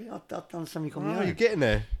 See, I've done something on my Oh, own. you're getting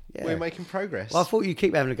there. Yeah. We're making progress. Well, I thought you'd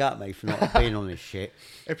keep having a go at me for not being on this shit.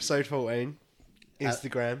 Episode 14.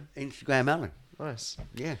 Instagram. Instagram Alan. Nice.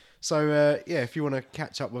 Yeah. So, if you want to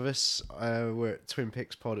catch up with us, we're at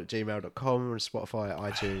twinpixpod@gmail.com. We're on Spotify,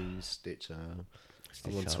 iTunes, Stitcher.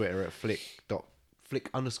 I'm on Twitter at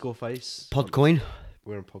flick_face. Podcoin.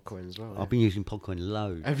 We're on Podcoin as well. I've been using Podcoin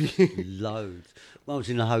loads. Have you? Loads. When I was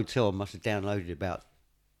in the hotel, I must have downloaded about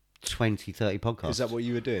 20, 30 podcasts. Is that what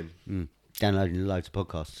you were doing? Downloading loads of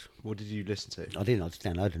podcasts. What did you listen to? I didn't, I just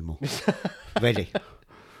downloaded them all. Ready.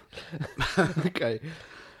 Okay.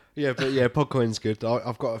 Yeah, but yeah, Podcoin's good.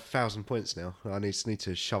 I've got 1,000 points now. I need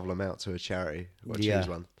to shovel them out to a charity or choose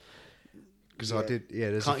one. Because I did,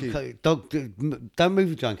 there's a few. Don't move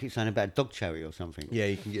your junk. Keep saying about dog charity or something. Yeah,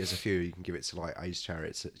 you can get there's a few. You can give it to like AIDS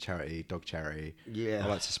charity, dog charity. Yeah. I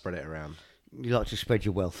like to spread it around. You like to spread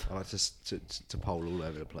your wealth. I like to poll all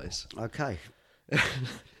over the place. Okay.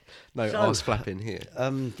 No arse flapping here.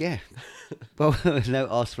 Yeah. Well, no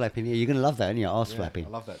arse flapping here. You're going to love that, aren't you? Arse flapping. I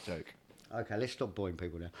love that joke. Okay, let's stop boring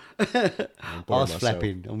people now. boring Arse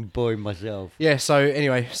flapping. I'm boring myself. Yeah. So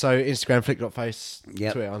anyway, Instagram flick.face.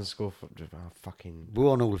 Yep. Twitter _ fucking. We're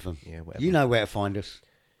on all of them. Yeah, whatever. You know where to find us.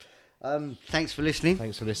 Thanks for listening.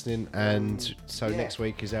 Thanks for listening. And next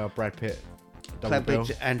week is our Brad Pitt double bill.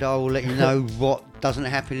 And I will let you know what doesn't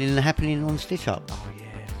happen in the happening on Stitch Up. Oh yeah.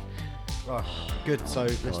 Right. Good. So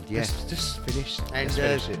God, let's just finish. And let's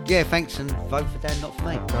finish it. yeah, thanks and vote for Dan, not for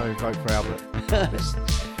me. No, vote for Albert.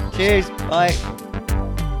 Cheers. Bye.